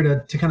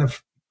easier to kind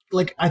of,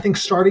 like, I think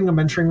starting a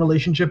mentoring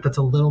relationship that's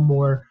a little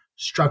more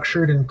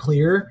structured and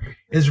clear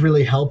is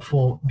really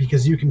helpful,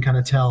 because you can kind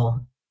of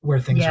tell where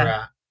things are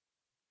at.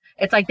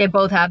 It's like they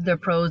both have their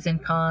pros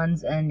and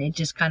cons, and it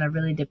just kind of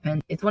really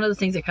depends. It's one of those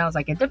things that kind of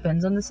like, it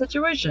depends on the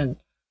situation.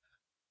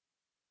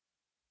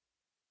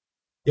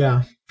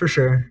 Yeah, for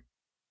sure.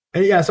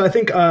 And yeah, so I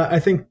think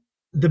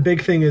the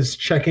big thing is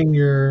checking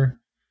your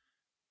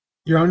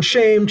own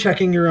shame,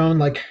 checking your own,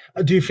 like,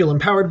 do you feel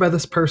empowered by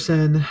this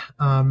person?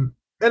 And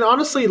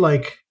honestly,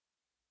 like,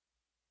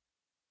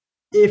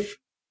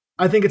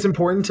 I think it's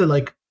important to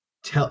like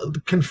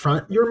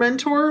confront your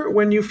mentor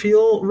when you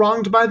feel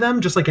wronged by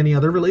them, just like any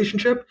other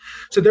relationship.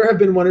 So there have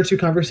been one or two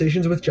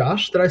conversations with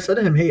Josh that I said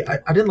to him, hey,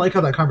 I didn't like how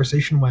that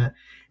conversation went.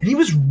 And he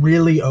was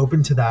really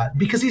open to that,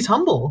 because he's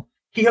humble.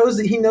 He knows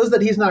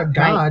that he's not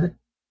God. Right.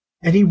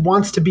 And he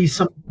wants to be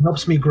something that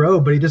helps me grow,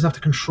 but he doesn't have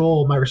to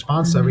control my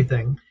response to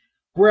everything.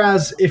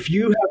 Whereas if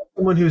you have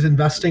someone who's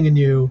investing in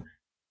you,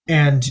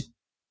 and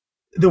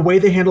the way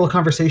they handle a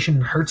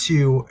conversation hurts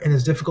you and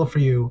is difficult for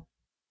you,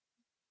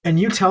 and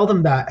you tell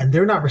them that and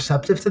they're not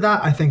receptive to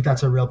that, I think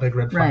that's a real big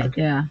red flag. Right,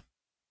 yeah.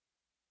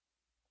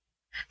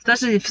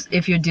 Especially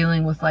if you're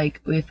dealing with I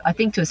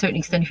think to a certain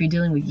extent, if you're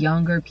dealing with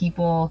younger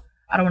people,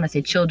 I don't want to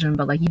say children,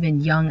 but like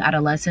even young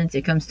adolescents,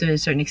 it comes to a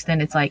certain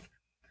extent, it's like,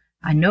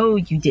 I know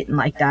you didn't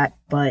like that,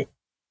 but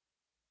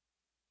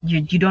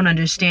you don't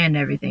understand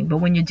everything. But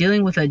when you're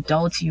dealing with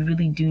adults, you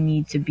really do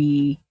need to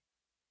be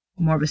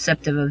more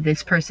receptive of,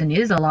 this person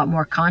is a lot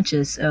more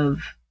conscious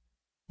of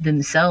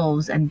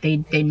themselves, and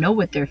they know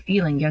what they're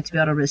feeling. You have to be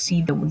able to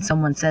receive them when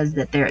someone says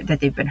that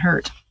they've been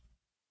hurt.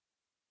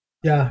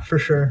 Yeah, for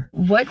sure.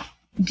 What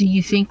do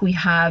you think we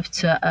have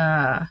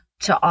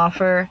to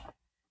offer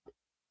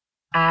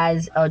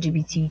as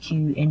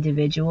LGBTQ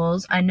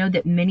individuals? I know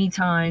that many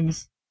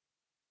times,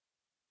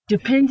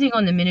 depending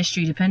on the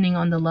ministry, depending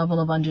on the level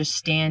of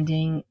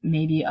understanding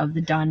maybe of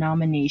the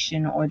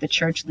denomination or the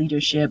church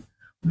leadership,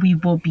 we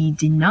will be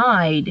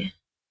denied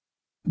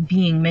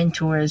being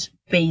mentors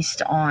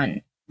based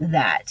on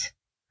that.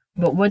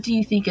 But what do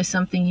you think is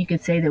something you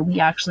could say that we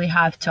actually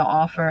have to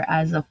offer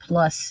as a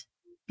plus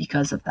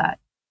because of that?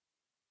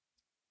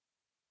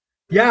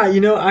 Yeah,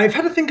 I've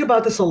had to think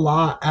about this a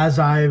lot as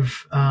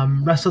I've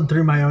wrestled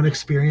through my own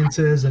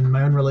experiences and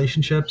my own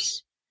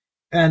relationships.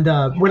 And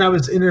when I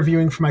was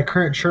interviewing for my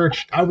current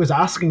church, I was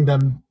asking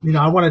them,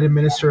 I wanted to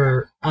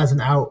minister as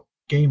an out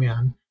gay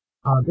man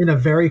in a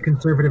very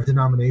conservative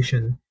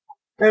denomination.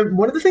 And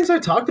one of the things I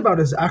talked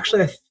about is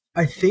actually,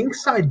 I think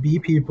side B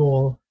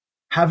people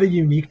have a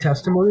unique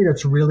testimony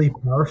that's really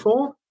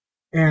powerful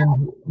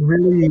and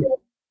really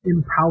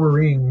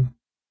empowering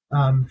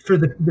for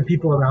the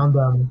people around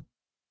them.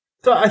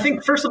 So I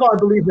think, first of all, I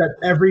believe that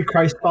every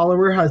Christ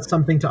follower has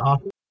something to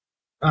offer.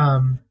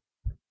 Um,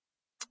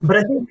 but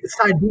I think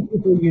side B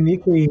people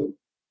uniquely,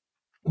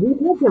 we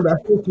have to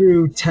wrestle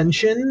through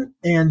tension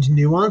and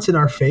nuance in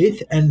our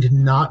faith and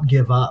not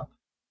give up.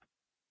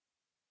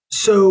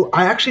 So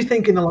I actually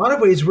think in a lot of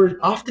ways, we're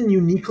often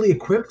uniquely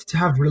equipped to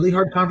have really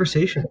hard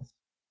conversations.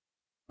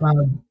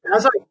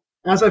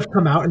 As I've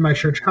come out in my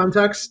church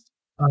context,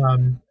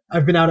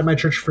 I've been out at my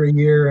church for a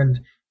year, and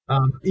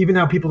even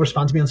how people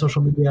respond to me on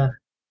social media,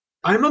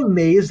 I'm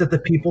amazed at the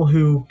people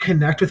who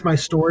connect with my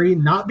story,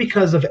 not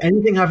because of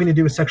anything having to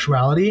do with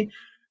sexuality,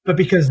 but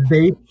because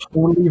they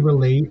totally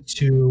relate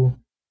to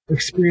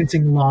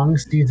experiencing long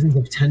seasons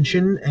of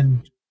tension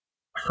and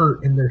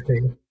hurt in their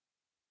faith.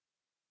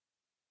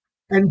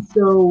 And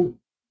so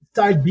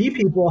side B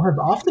people have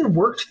often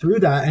worked through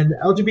that, and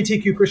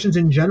LGBTQ Christians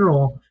in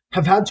general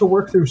have had to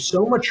work through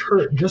so much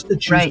hurt just to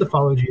choose to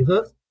follow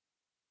Jesus,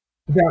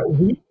 that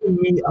we can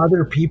meet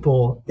other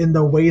people in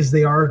the ways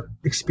they are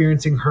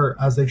experiencing hurt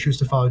as they choose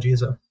to follow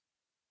Jesus.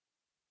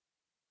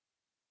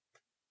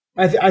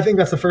 I think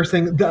that's the first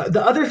thing.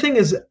 The other thing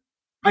is,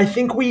 I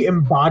think we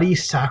embody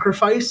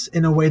sacrifice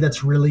in a way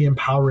that's really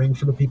empowering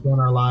for the people in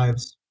our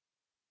lives.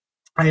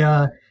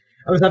 I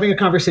was having a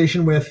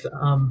conversation with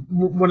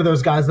one of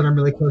those guys that I'm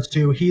really close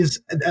to.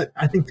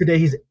 I think today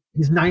he's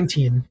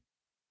 19.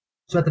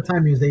 So at the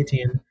time he was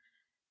 18.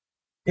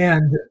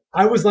 And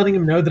I was letting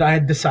him know that I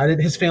had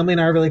decided, his family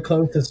and I are really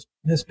close,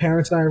 his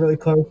parents and I are really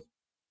close.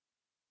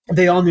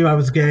 They all knew I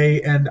was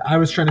gay, and I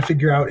was trying to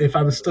figure out if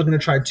I was still going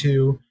to try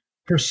to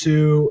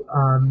pursue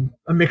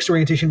a mixed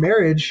orientation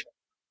marriage.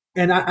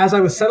 And as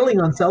I was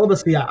settling on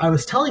celibacy, I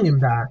was telling him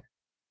that,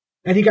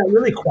 and he got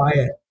really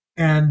quiet.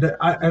 And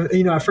I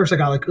at first I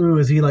got like, ooh,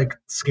 is he like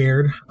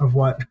scared of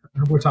what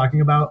we're talking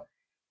about?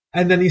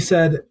 And then he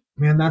said,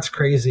 man, that's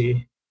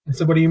crazy. I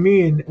said, what do you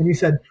mean? And he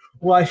said,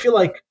 well, I feel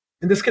like,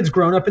 and this kid's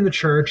grown up in the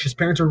church, his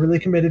parents are really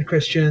committed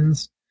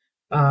Christians.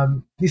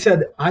 He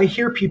said, I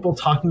hear people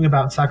talking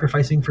about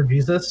sacrificing for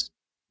Jesus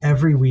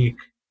every week,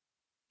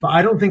 but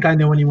I don't think I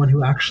know anyone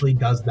who actually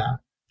does that.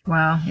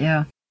 Wow,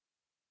 yeah.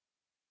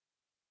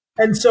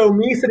 And so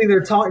me sitting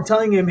there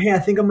telling him, hey, I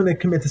think I'm going to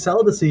commit to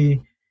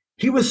celibacy,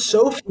 he was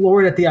so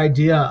floored at the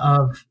idea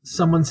of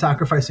someone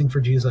sacrificing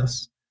for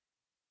Jesus.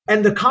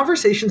 And the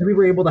conversations we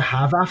were able to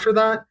have after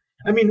that,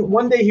 I mean,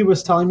 one day he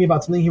was telling me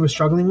about something he was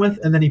struggling with,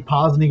 and then he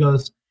paused and he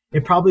goes,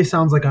 it probably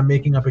sounds like I'm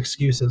making up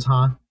excuses,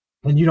 huh?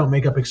 And you don't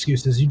make up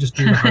excuses, you just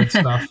do the hard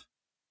stuff.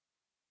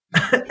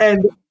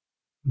 And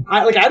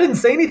I didn't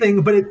say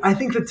anything, but I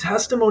think the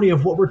testimony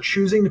of what we're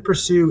choosing to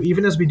pursue,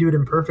 even as we do it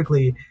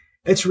imperfectly,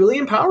 it's really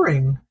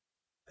empowering.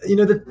 You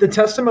know, the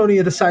testimony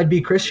of the side B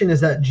Christian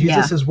is that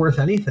Jesus is worth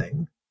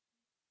anything.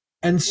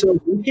 And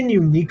so we can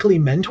uniquely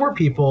mentor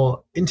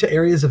people into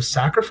areas of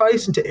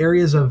sacrifice, into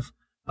areas of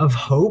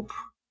hope.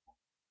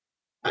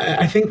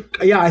 I think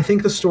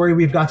the story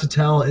we've got to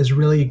tell is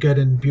really good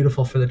and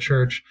beautiful for the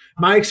church.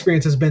 My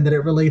experience has been that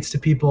it relates to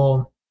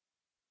people.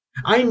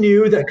 I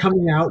knew that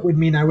coming out would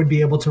mean I would be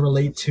able to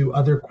relate to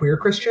other queer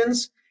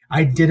Christians.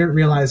 I didn't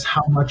realize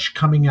how much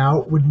coming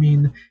out would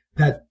mean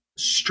that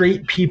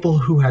straight people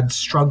who had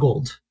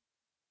struggled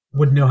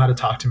would know how to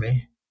talk to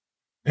me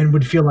and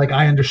would feel like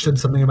I understood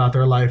something about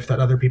their life that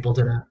other people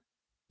didn't.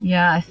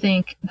 Yeah, I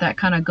think that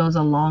kind of goes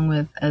along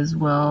with as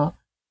well.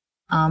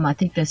 I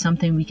think there's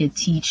something we could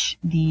teach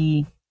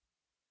I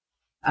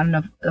don't know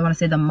if I want to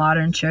say the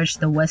modern church,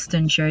 the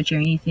Western church or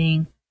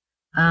anything,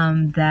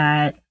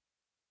 that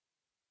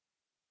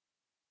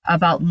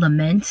about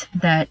lament,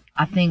 that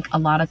I think a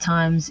lot of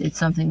times it's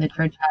something the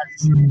church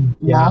has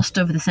lost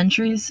over the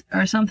centuries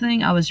or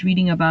something. I was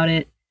reading about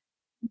it.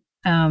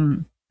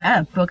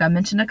 A book I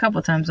mentioned a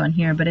couple times on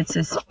here, but it's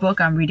this book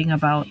I'm reading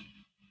about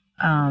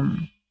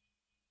kind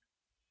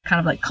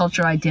of like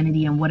cultural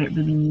identity and what it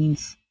really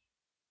means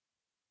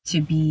to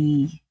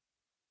be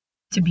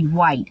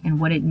white and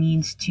what it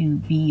means to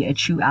be a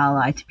true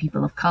ally to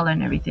people of color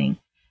and everything.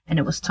 And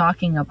it was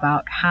talking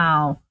about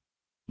how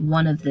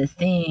one of the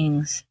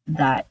things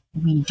that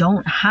we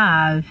don't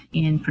have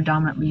in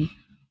predominantly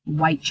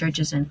white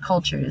churches and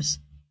cultures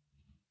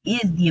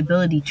is the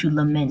ability to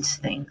lament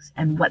things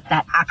and what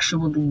that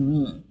actually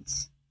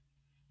means.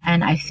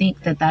 And I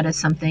think that is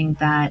something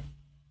that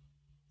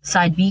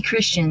side B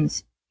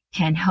Christians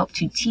can help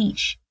to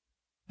teach,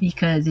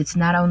 because it's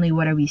not only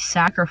what are we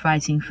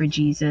sacrificing for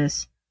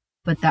Jesus,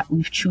 but that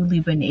we've truly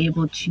been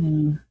able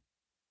to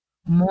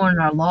mourn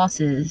our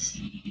losses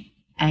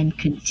and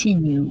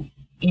continue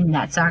in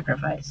that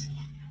sacrifice.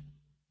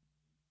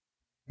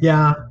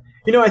 Yeah.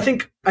 You know, I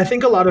think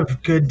a lot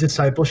of good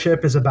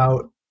discipleship is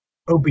about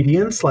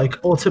obedience. Like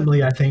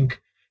ultimately, I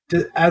think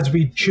as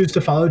we choose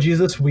to follow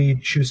Jesus, we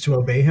choose to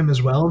obey him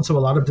as well. And so a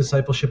lot of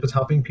discipleship is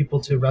helping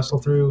people to wrestle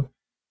through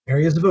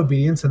areas of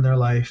obedience in their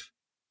life.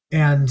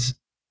 And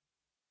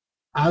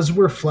as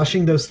we're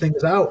fleshing those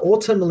things out,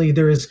 ultimately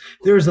there is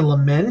a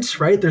lament,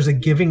 right? There's a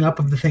giving up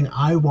of the thing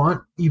I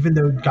want, even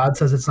though God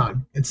says it's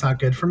not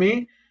good for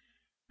me.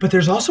 But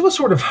there's also a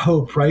sort of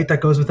hope, right, that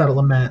goes with that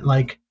lament.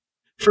 Like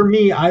for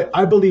me,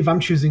 I believe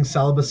I'm choosing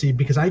celibacy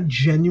because I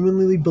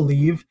genuinely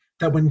believe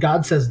that when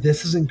God says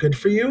this isn't good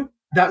for you,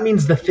 that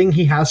means the thing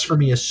he has for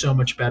me is so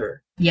much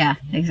better. Yeah,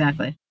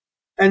 exactly.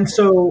 And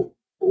so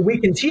we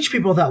can teach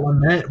people that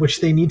lament, which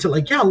they need to,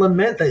 like, yeah,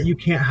 lament that you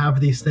can't have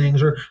these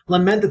things or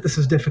lament that this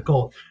is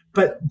difficult.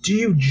 But do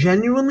you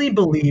genuinely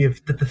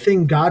believe that the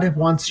thing God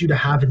wants you to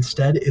have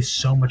instead is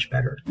so much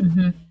better?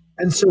 Mm-hmm.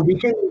 And so we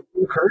can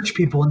encourage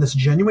people in this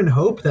genuine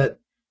hope that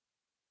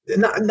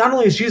not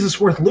only is Jesus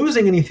worth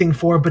losing anything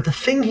for, but the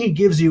thing he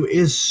gives you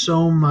is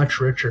so much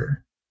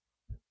richer.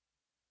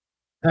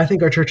 And I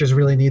think our churches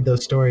really need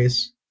those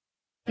stories.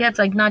 Yeah, it's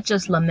like not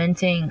just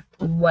lamenting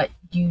what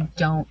you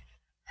don't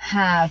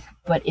have,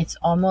 but it's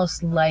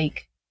almost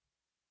like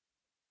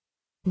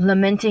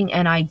lamenting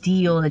an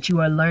ideal that you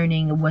are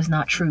learning was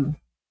not true.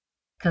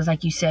 Because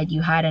like you said,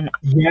 you had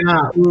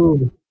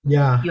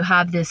you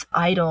have this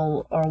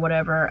idol or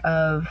whatever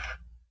of,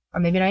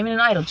 or maybe not even an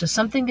idol, just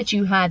something that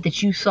you had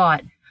that you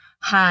thought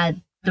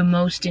had the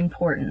most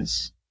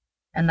importance.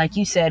 And like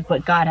you said,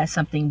 but God has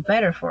something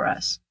better for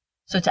us.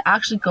 So to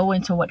actually go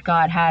into what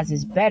God has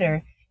is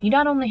better, you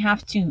not only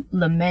have to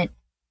lament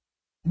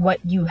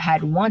what you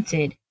had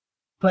wanted,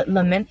 but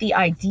lament the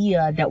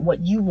idea that what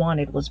you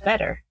wanted was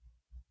better.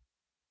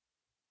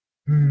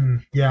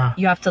 Yeah.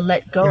 You have to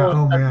let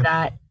go of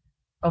that,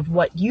 of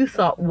what you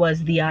thought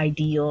was the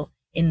ideal,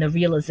 in the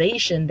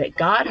realization that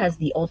God has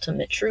the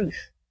ultimate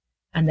truth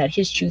and that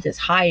his truth is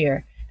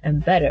higher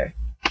and better.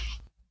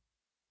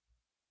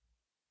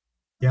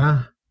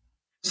 Yeah.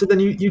 So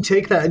then you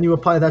take that and you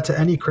apply that to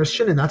any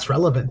Christian, and that's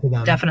relevant to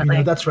them.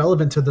 Definitely. That's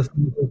relevant to the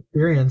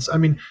experience. I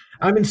mean,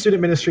 I'm in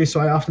student ministry, so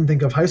I often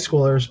think of high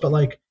schoolers, but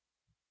like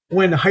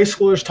when high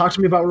schoolers talk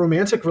to me about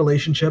romantic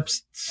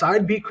relationships,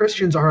 side B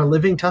Christians are a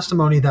living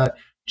testimony that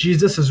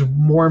Jesus is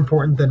more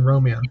important than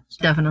romance.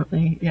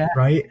 Definitely, yeah.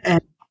 Right?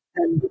 And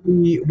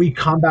we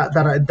combat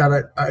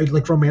that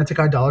like romantic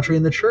idolatry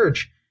in the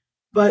church.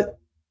 But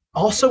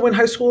also when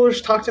high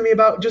schoolers talk to me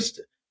about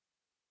just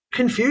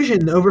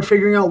confusion over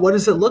figuring out what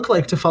does it look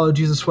like to follow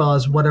Jesus well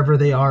as whatever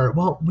they are.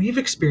 Well, we've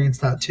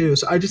experienced that too.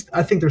 So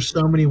I think there's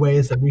so many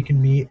ways that we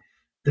can meet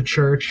the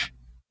church,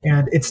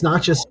 and it's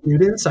not just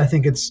students. I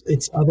think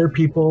it's other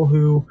people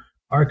who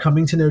are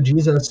coming to know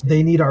Jesus.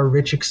 They need our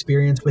rich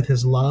experience with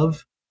his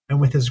love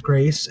and with his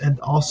grace, and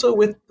also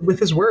with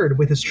his word,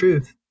 with his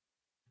truth.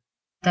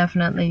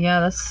 Definitely. Yeah,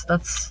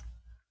 that's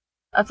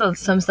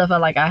some stuff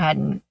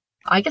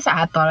I guess I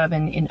had thought of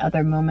in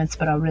other moments,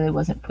 but I really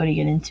wasn't putting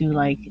it into,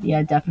 like,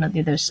 yeah,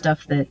 definitely there's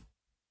stuff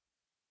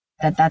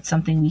that's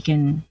something we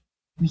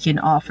can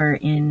offer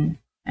in,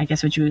 I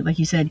guess what you, like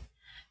you said,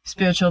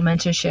 spiritual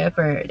mentorship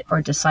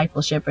or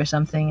discipleship or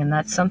something. And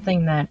that's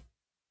something that,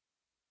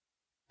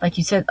 like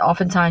you said,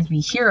 oftentimes we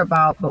hear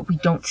about, but we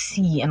don't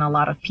see in a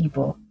lot of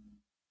people.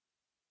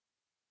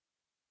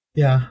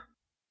 Yeah.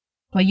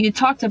 Well, you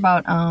talked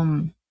about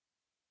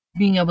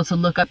being able to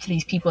look up to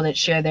these people that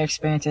share their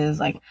experiences,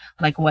 like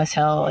Wes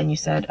Hill, and you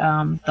said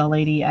the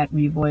lady at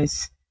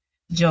Revoice,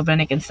 Jill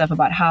Vennick, and stuff,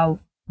 about how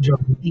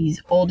these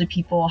older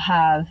people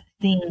have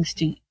things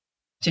to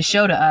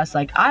show to us.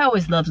 Like, I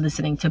always loved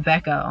listening to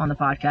Becca on the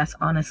podcast.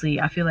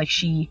 Honestly, I feel like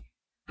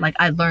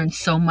I learned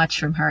so much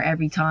from her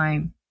every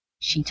time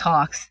she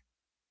talks.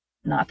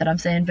 Not that I'm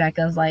saying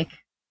Becca's like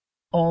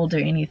old or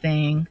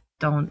anything.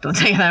 Don't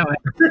take it that way.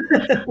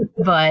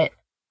 But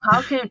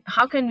how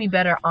can we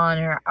better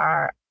honor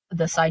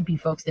the side B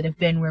folks that have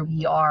been where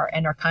we are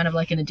and are kind of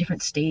like in a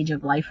different stage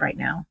of life right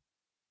now?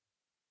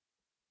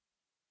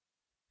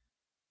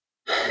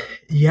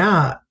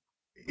 Yeah.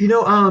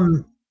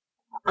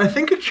 I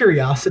think a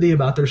curiosity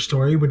about their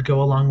story would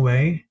go a long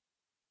way.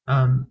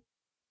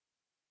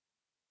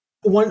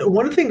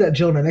 One thing that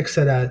Jill Rennick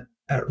said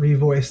at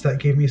Revoice that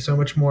gave me so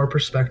much more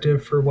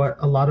perspective for what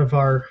a lot of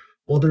our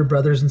older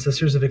brothers and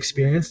sisters have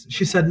experienced.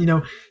 She said,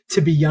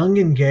 to be young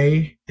and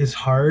gay is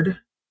hard,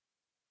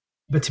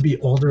 but to be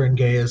older and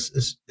gay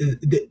is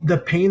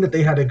the pain that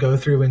they had to go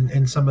through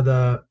and some of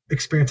the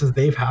experiences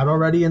they've had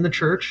already in the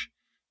church.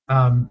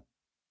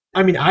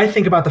 I mean, I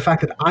think about the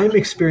fact that I'm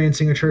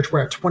experiencing a church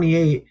where at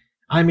 28,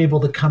 I'm able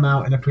to come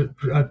out in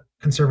a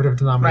conservative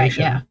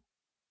denomination. Right, yeah.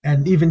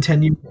 And even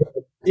 10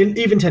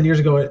 years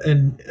ago,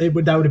 and that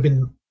would have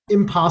been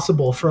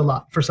impossible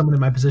for someone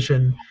in my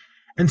position.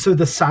 And so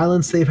the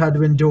silence they've had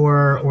to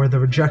endure, or the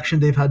rejection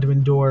they've had to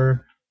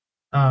endure,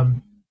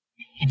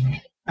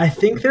 I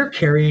think they're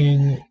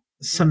carrying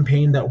some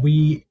pain that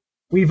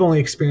we've only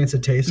experienced a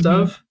taste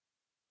of.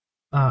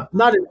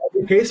 Not in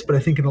every case, but I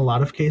think in a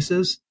lot of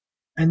cases.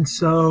 And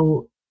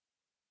so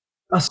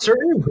a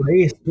certain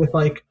grace with,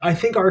 like, I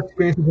think our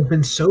experiences have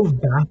been so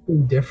vastly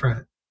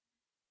different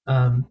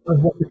of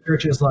what the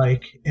church is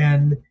like.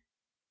 And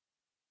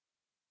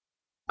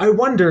I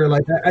wonder,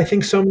 like, I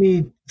think so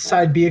many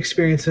side B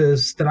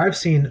experiences that I've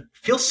seen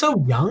feel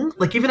so young.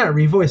 Like, even at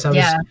Revoice, I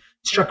was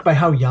struck by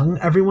how young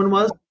everyone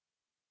was.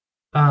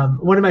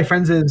 One of my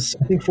friends is,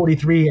 I think,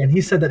 43, and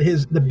he said that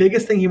the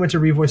biggest thing he went to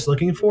Revoice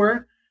looking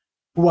for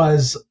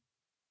was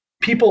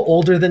people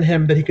older than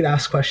him that he could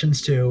ask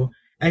questions to,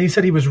 and he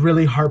said he was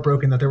really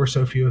heartbroken that there were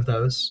so few of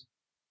those.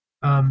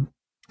 Um,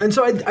 and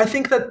so I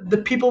think that the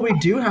people we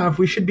do have,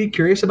 we should be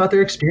curious about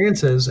their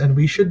experiences, and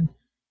we should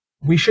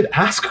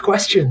ask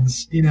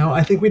questions.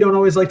 I think we don't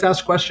always like to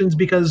ask questions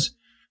because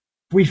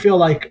we feel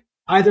like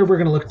either we're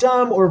going to look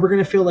dumb or we're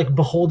going to feel like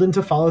beholden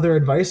to follow their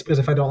advice, because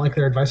if I don't like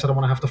their advice, I don't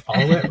want to have to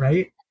follow it,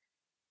 right?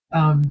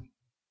 Um,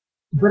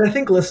 but I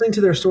think listening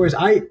to their stories,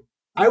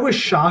 I was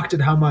shocked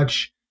at how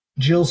much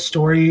Jill's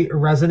story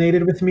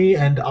resonated with me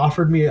and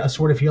offered me a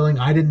sort of healing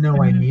I didn't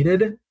know I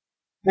needed.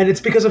 And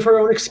it's because of her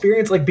own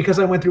experience. Like, because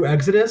I went through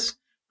Exodus,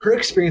 her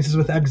experiences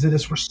with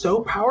Exodus were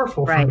so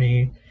powerful for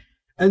me.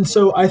 And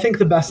so I think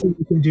the best thing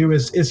we can do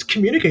is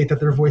communicate that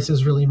their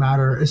voices really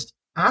matter, is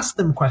ask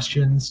them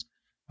questions,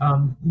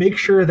 make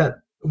sure that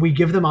we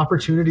give them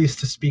opportunities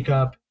to speak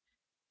up,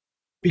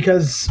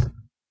 because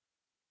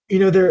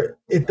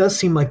it does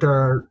seem like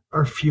there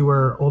are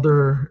fewer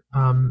older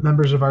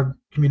members of our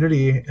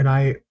community, and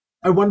I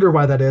wonder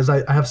why that is.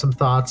 I have some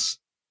thoughts,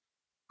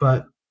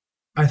 but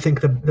I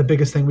think the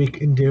biggest thing we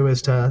can do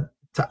is to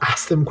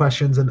ask them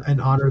questions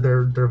and honor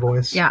their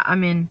voice. Yeah, I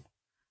mean,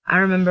 I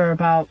remember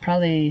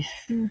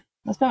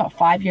that's about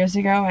 5 years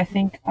ago, I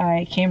think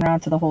I came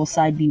around to the whole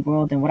Side B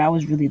world, and what I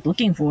was really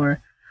looking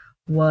for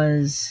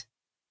was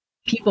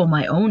people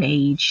my own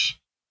age,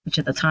 which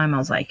at the time I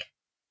was like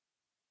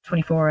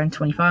 24 and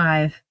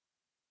 25,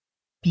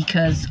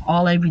 because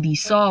all I really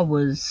saw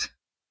was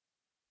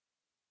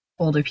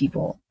older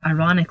people,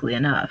 ironically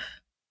enough.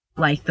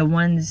 Like, there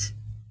weren't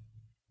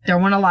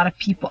a lot of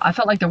people, I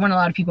felt like there weren't a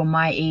lot of people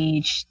my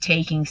age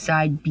taking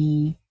Side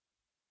B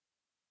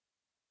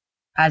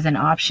as an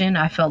option.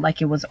 I felt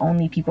like it was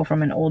only people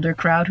from an older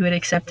crowd who had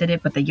accepted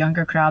it, but the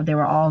younger crowd, they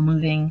were all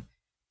moving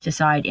to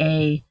Side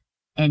A.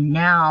 And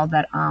now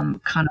that I'm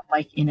kind of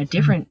like in a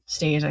different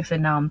stage, like I said,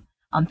 now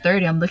I'm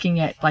 30, I'm looking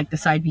at like the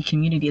Side B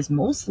community is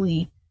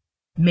mostly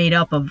made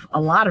up of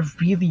a lot of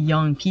really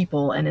young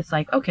people. And it's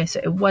like, okay, so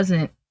it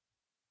wasn't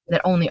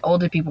that only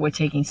older people were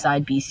taking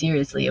Side B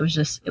seriously. It was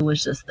just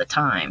the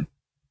time.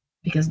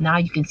 Because now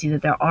you can see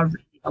that there are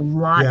a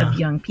lot of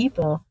young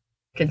people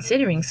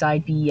considering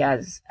Side B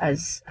as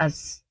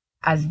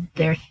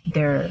their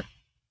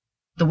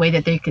the way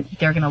that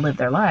they're going to live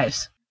their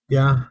lives.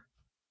 Yeah.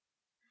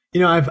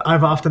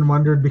 I've often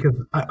wondered, because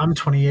I'm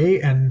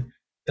 28 and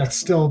I've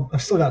still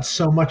got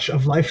so much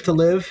of life to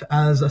live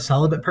as a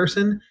celibate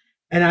person.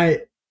 And I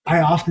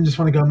often just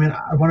want to go, man,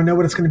 I want to know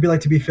what it's going to be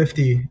like to be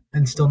 50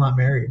 and still not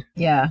married.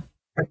 Yeah.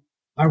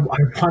 I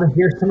want to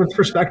hear someone's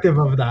perspective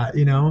of that,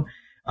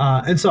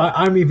 and so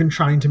I'm even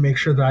trying to make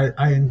sure that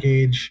I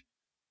engage,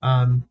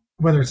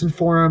 whether it's in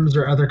forums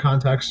or other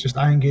contexts, just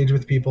I engage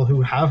with people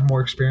who have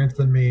more experience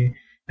than me,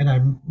 and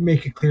I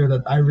make it clear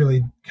that I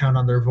really count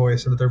on their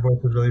voice and that their voice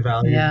is really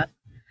valued. Yeah.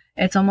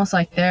 It's almost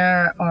like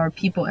there are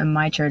people in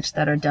my church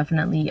that are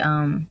definitely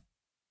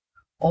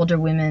older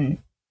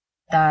women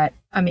that,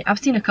 I mean, I've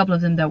seen a couple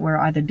of them that were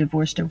either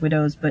divorced or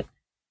widows, but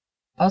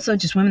also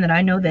just women that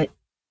I know that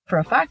for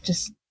a fact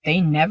just they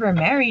never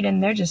married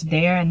and they're just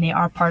there and they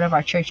are part of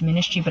our church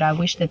ministry. But I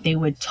wish that they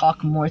would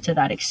talk more to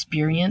that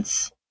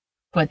experience,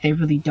 but they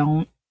really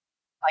don't.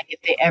 Like,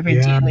 if they ever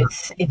do,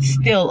 it's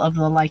still of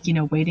the, like,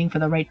 waiting for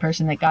the right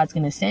person that God's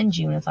going to send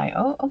you. And it's like,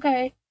 oh,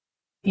 okay.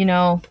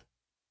 Not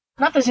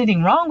that there's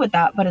anything wrong with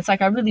that, but it's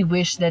like, I really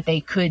wish that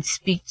they could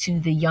speak to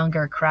the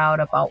younger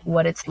crowd about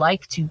what it's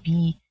like to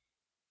be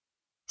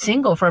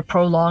single for a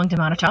prolonged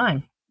amount of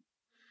time.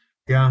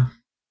 Yeah.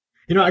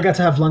 I got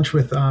to have lunch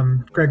with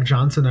Greg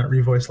Johnson at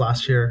Revoice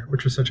last year,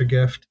 which was such a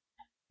gift.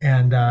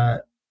 And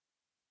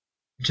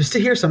just to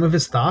hear some of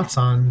his thoughts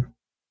I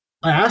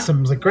asked him,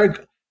 I was like,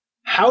 Greg,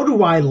 how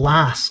do I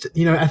last?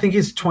 I think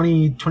he's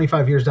 20,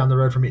 25 years down the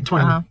road from me.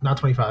 20, not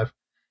 25.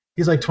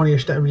 He's like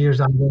 20-ish years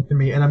down the road from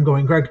me. And I'm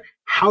going, Greg,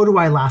 how do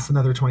I last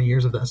another 20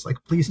 years of this? Like,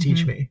 please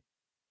teach me.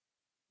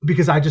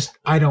 Because I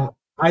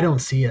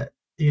don't see it.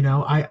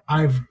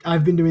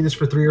 I've been doing this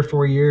for 3 or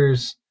 4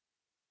 years,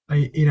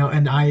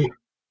 and I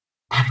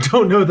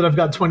don't know that I've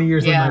got 20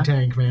 years in my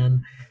tank,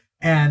 man.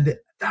 And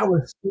that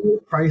was so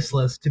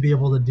priceless to be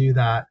able to do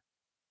that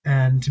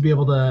and to be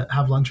able to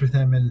have lunch with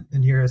him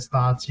and hear his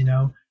thoughts,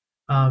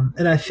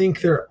 And I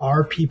think there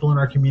are people in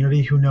our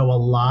community who know a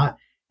lot,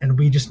 and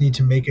we just need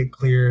to make it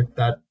clear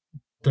that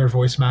their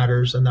voice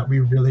matters and that we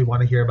really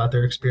want to hear about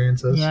their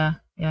experiences. Yeah,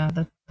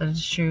 that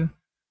is true.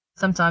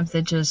 Sometimes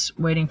they're just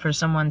waiting for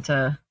someone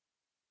to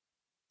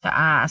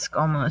ask,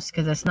 almost,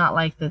 because it's not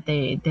like that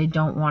they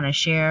don't want to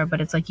share,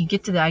 but it's like you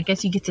get to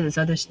this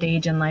other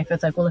stage in life.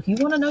 It's like, well, if you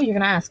want to know, you're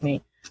gonna ask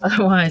me.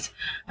 Otherwise,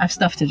 I have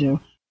stuff to do.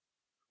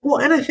 Well,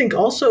 and I think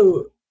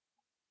also,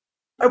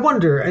 I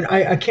wonder, and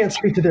I can't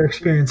speak to their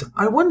experience,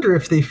 I wonder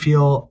if they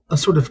feel a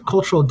sort of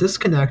cultural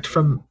disconnect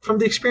from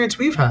the experience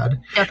we've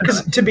had.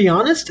 Because to be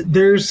honest,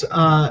 there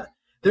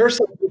are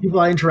some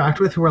people I interact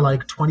with who are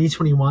like 20,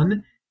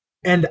 21,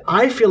 and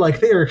I feel like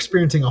they are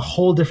experiencing a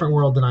whole different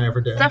world than I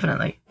ever did.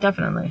 Definitely.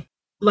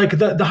 like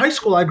the high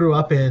school I grew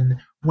up in,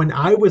 when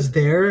I was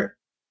there,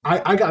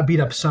 I got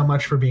beat up so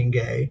much for being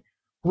gay.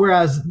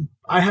 Whereas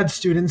I had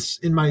students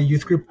in my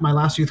youth group, my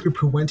last youth group,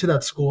 who went to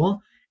that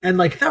school, and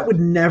like that would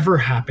never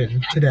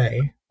happen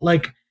today.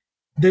 Like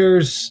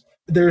there's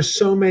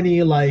so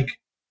many like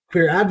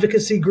queer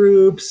advocacy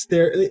groups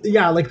there.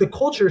 Yeah, like the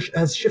culture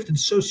has shifted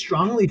so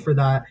strongly for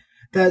that,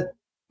 that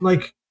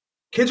like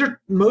kids are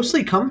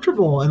mostly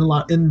comfortable in a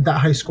lot in that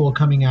high school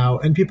coming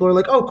out, and people are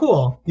like, oh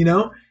cool, you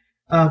know.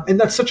 And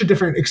that's such a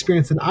different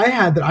experience than I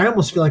had, that I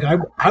almost feel like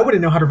I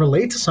wouldn't know how to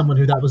relate to someone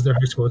who that was their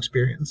high school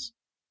experience.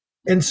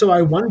 And so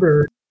I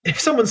wonder, if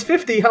someone's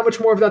 50, how much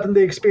more of that than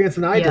they experienced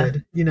than I Yeah.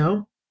 did, you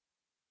know?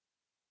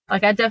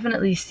 Like I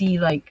definitely see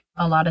like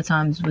a lot of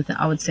times with,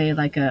 I would say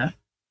like I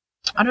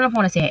don't know if I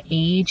want to say an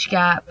age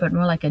gap, but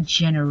more like a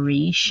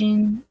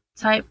generation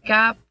type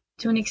gap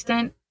to an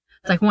extent.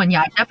 It's like one,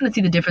 yeah, I definitely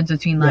see the difference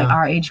between like Yeah.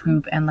 our age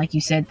group and like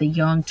you said, the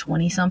young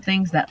 20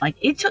 somethings that like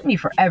it took me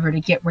forever to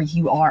get where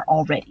you are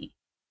already.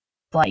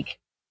 Like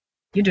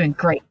you're doing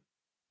great.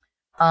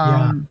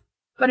 Yeah.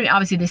 But I mean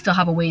obviously they still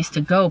have a ways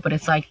to go, but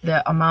it's like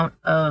the amount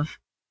of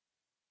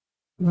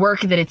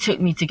work that it took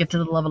me to get to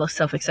the level of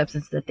self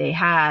acceptance that they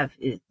have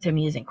to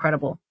me is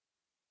incredible.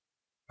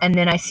 And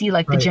then I see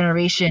like the Right.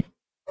 generation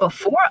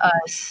before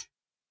us,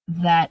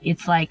 that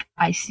it's like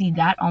I see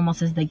that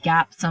almost as the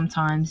gap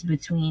sometimes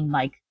between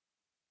like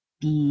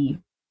the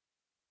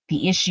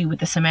issue with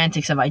the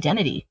semantics of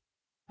identity.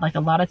 Like a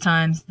lot of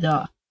times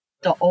the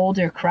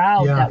older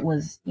crowd Yeah. that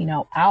was, you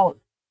know, out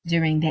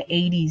during the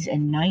 80s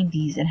and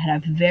 90s and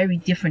had a very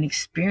different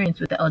experience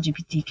with the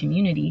LGBT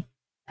community,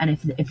 and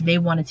if they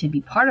wanted to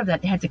be part of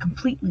that, they had to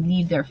completely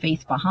leave their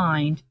faith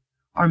behind,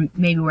 or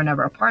maybe were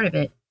never a part of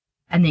it,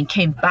 and then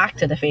came back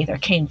to the faith or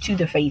came to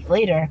the faith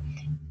later,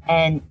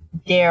 and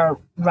their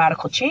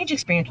radical change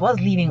experience was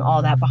leaving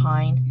all that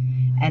behind,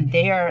 and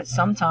they are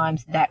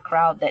sometimes that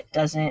crowd that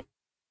doesn't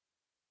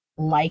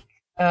like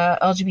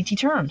LGBT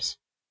terms,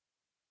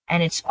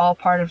 and it's all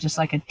part of just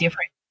like a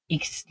different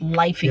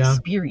life Yeah.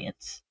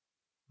 experience.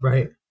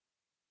 Right.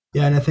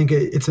 Yeah, and I think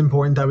it's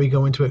important that we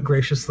go into it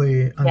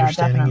graciously,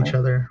 understanding each definitely.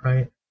 other,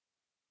 right?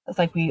 It's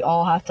like we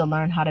all have to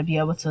learn how to be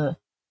able to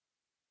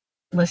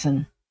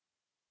listen.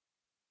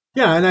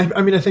 Yeah, and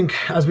I mean, I think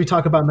as we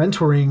talk about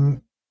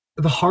mentoring,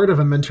 the heart of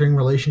a mentoring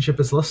relationship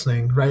is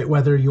listening, right?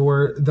 Whether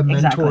you're the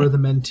mentor Exactly. or the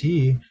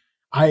mentee,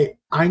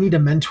 I need a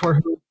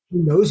mentor who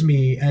knows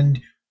me and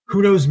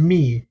who knows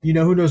me, you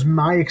know, who knows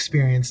my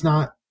experience,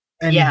 not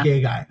any Yeah.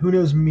 gay guy, who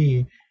knows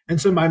me. And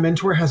so my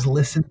mentor has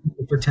listened to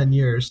me for 10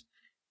 years.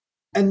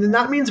 And then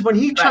that means when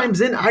he Right.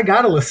 chimes in, I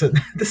gotta listen.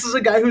 This is a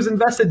guy who's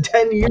invested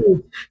 10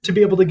 years to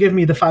be able to give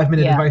me the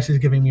 5-minute Yeah. advice he's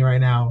giving me right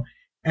now.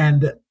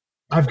 And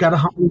I've got to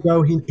humbly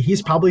go,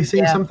 he's probably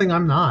seeing Yeah. something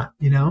I'm not,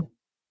 you know?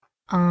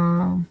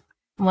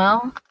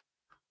 Well,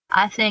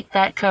 I think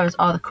that covers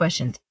all the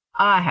questions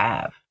I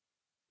have.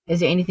 Is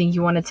there anything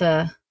you wanted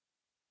to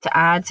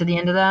add to the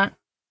end of that?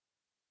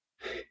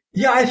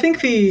 Yeah, I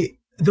think the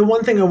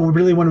one thing I would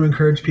really want to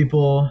encourage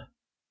people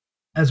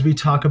as we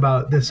talk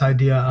about this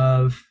idea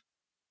of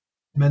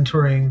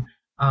mentoring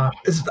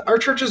is our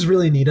churches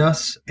really need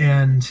us.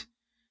 And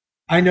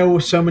I know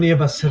so many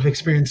of us have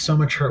experienced so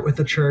much hurt with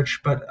the church,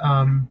 but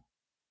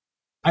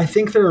I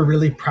think there are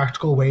really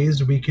practical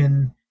ways we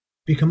can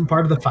become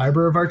part of the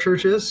fiber of our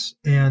churches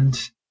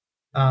and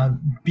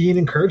be an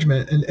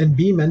encouragement and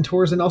be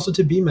mentors and also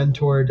to be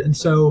mentored. And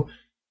so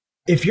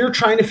if you're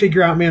trying to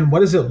figure out, man,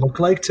 what does it look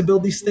like to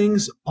build these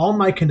things? All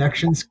my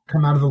connections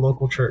come out of the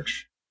local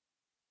church.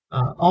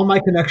 All my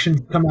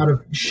connections come out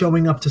of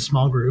showing up to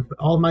small group.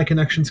 All my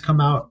connections come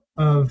out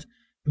of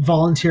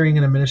volunteering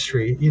in a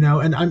ministry, you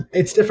know, and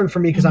it's different for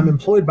me because I'm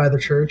employed by the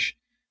church,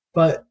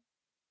 but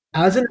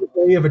as an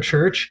employee of a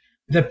church,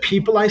 the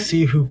people I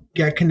see who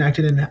get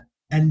connected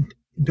and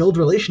build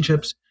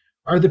relationships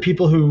are the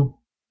people who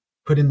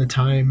put in the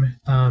time.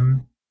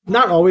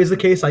 Not always the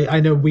case. I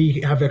know we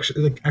have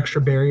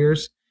extra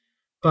barriers,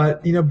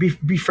 but you know,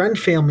 befriend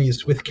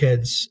families with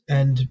kids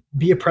and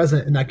be a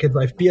present in that kid's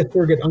life. Be a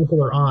surrogate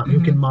uncle or aunt who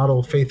can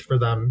model faith for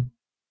them.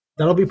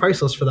 That'll be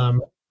priceless for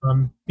them.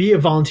 Be a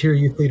volunteer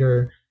youth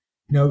leader.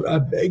 You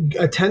know,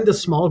 attend a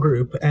small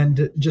group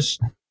and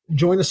just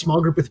join a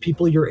small group with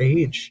people your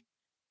age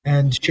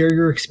and share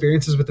your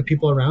experiences with the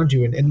people around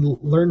you and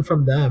learn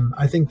from them.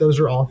 I think those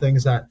are all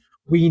things that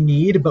we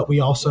need, but we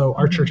also,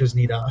 our churches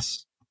need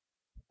us.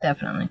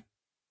 Definitely.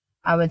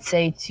 I would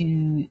say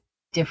to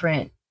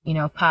different, you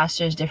know,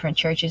 pastors, different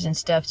churches and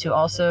stuff to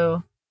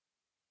also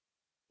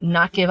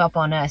not give up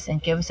on us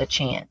and give us a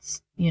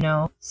chance. You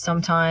know,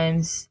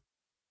 sometimes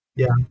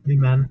Yeah,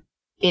 amen.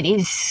 it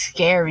is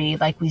scary,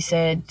 like we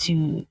said,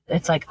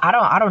 it's like I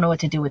don't know what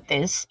to do with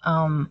this.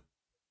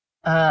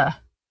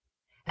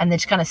 And then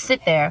just kind of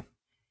sit there.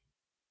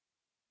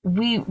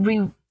 We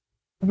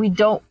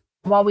don't,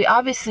 while we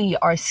obviously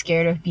are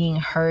scared of being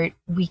hurt,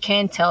 we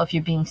can tell if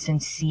you're being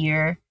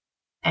sincere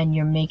and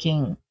you're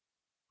making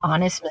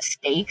honest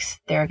mistakes.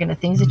 There are gonna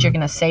things that you're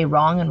gonna say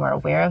wrong, and we're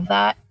aware of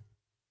that.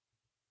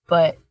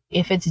 But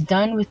if it's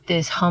done with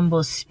this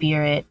humble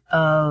spirit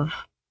of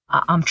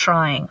I'm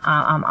trying.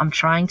 I'm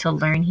trying to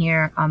learn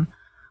here.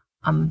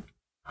 I'm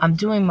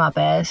doing my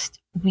best.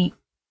 We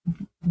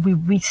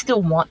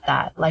still want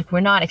that. Like, we're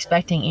not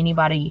expecting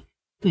anybody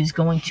who's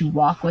going to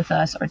walk with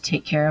us or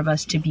take care of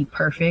us to be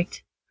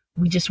perfect.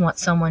 We just want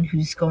someone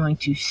who's going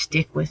to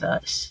stick with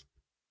us.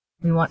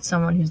 We want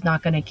someone who's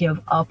not going to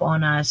give up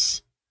on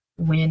us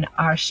when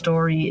our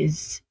story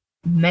is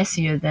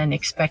messier than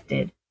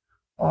expected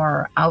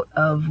or out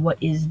of what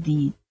is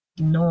the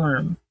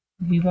norm.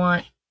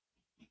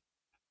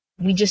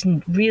 We just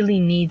really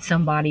need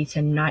somebody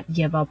to not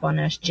give up on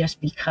us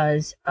just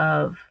because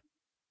of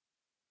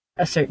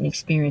a certain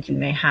experience we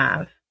may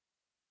have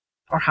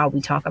or how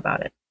we talk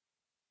about it.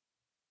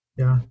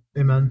 Yeah,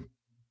 amen.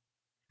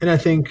 And I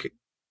think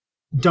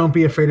don't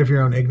be afraid of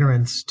your own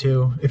ignorance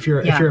too. If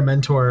you're a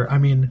mentor, I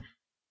mean,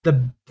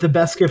 the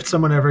best gift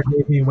someone ever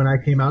gave me when I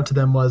came out to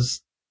them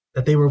was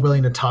that they were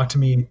willing to talk to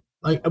me.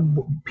 Like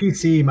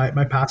PC,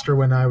 my pastor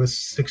when I was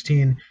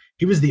 16,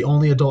 he was the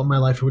only adult in my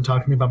life who would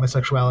talk to me about my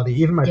sexuality.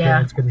 Even my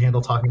parents couldn't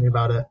handle talking to me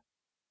about it.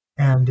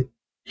 And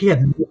he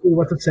had no clue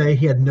what to say.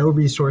 He had no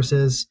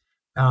resources.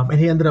 And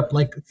he ended up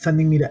like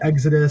sending me to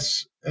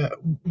Exodus,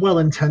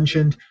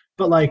 well-intentioned.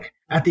 But like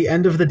at the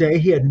end of the day,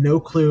 he had no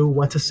clue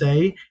what to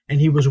say. And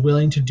he was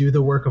willing to do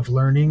the work of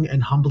learning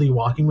and humbly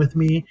walking with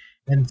me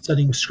and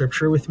studying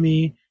scripture with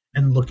me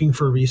and looking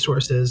for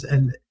resources.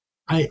 And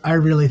I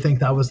really think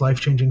that was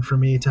life-changing for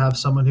me to have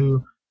someone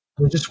who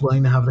was just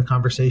willing to have the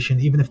conversation,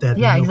 even if they had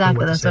no exactly. clue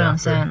what That's to say what I'm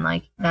after. saying.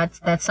 Like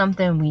that's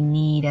something we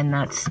need, and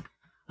that's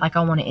like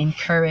I want to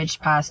encourage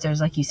pastors,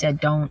 like you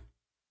said, don't.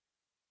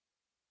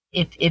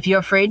 If you're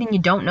afraid and you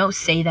don't know,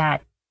 say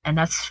that, and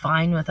that's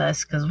fine with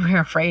us because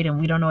we're afraid and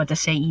we don't know what to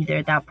say either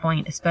at that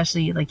point.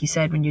 Especially like you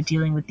said, when you're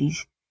dealing with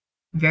these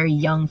very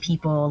young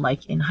people,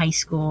 like in high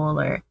school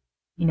or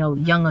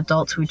young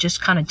adults who are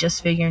just kind of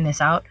just figuring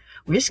this out.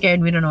 We're scared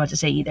and we don't know what to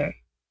say either.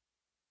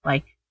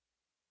 Like,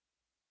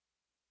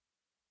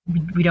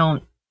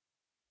 we're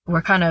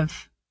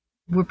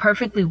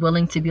perfectly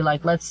willing to be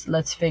like,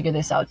 let's figure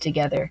this out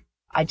together.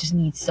 I just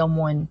need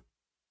someone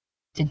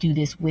to do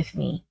this with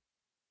me.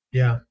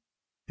 Yeah.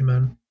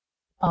 Amen.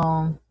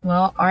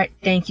 Well, Art,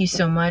 thank you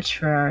so much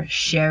for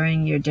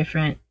sharing your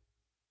different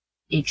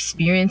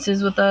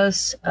experiences with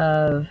us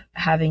of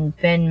having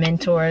been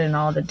mentored and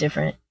all the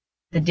different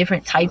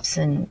types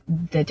and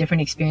the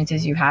different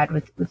experiences you had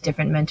with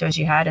different mentors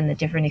you had and the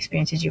different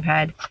experiences you've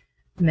had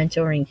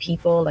mentoring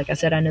people. Like I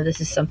said, I know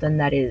this is something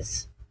that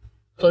is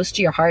close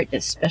to your heart,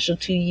 that's special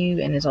to you,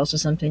 and is also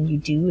something you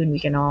do, and we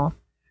can all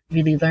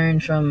really learn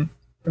from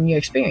your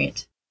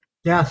experience.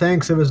 Yeah,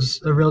 thanks. It was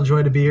a real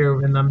joy to be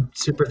here, and I'm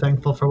super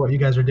thankful for what you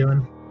guys are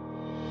doing.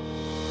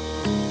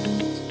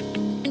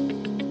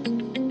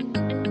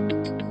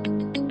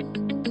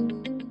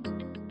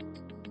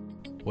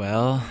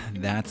 Well,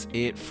 that's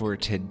it for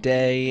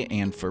today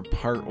and for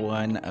part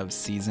 1 of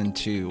season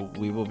 2.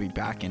 We will be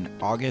back in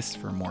August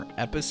for more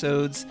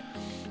episodes.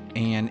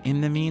 And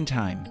in the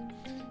meantime,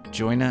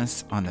 join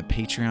us on the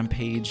Patreon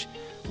page.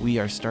 We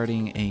are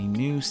starting a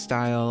new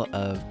style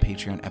of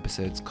Patreon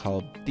episodes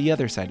called The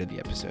Other Side of the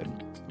Episode,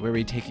 where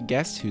we take a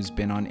guest who's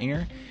been on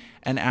air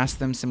and ask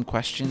them some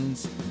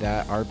questions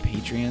that our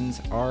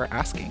Patreons are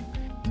asking.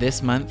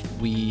 This month,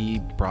 we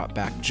brought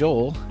back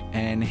Joel,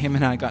 and him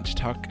and I got to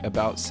talk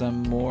about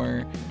some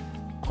more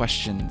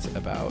questions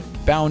about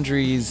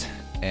boundaries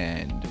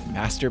and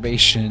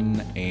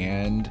masturbation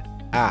and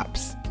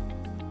apps.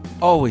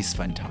 Always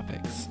fun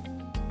topics.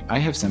 I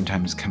have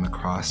sometimes come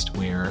across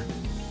where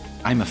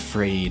I'm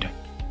afraid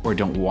or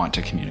don't want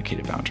to communicate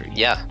a boundary.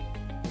 Yeah,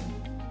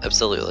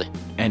 absolutely.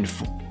 And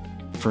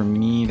for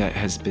me, that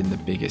has been the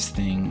biggest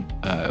thing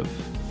of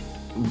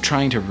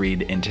trying to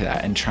read into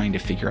that and trying to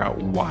figure out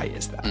why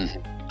is that.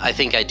 I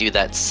think I do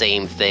that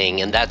same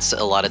thing, and that's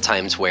a lot of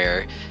times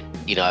where,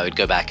 I would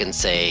go back and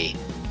say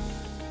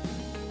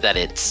that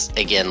it's,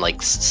 again,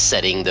 like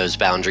setting those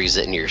boundaries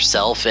in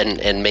yourself,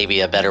 and maybe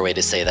a better way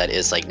to say that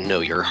is like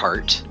know your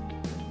heart.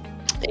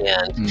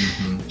 And,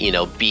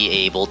 be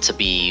able to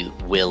be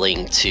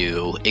willing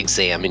to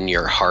examine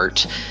your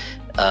heart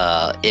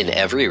in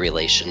every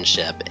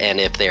relationship.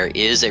 And if there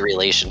is a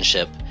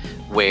relationship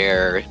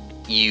where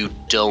you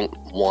don't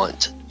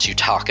want to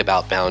talk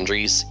about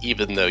boundaries,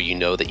 even though you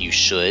know that you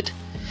should,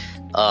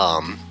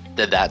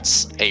 then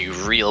that's a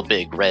real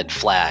big red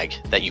flag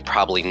that you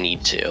probably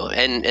need to.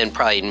 And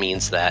probably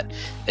means that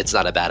it's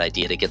not a bad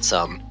idea to get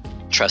some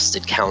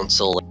trusted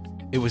counsel.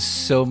 It was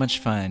so much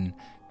fun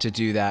to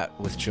do that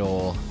with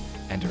Joel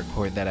and to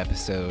record that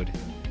episode.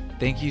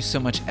 Thank you so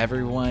much,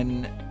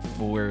 everyone,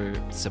 for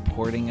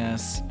supporting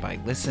us by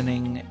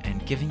listening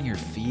and giving your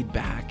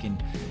feedback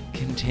and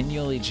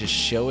continually just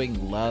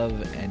showing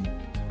love and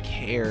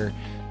care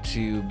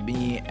to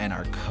me and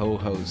our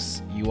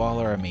co-hosts. You all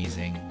are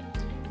amazing,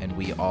 and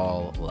we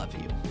all love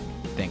you.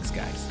 Thanks,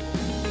 guys.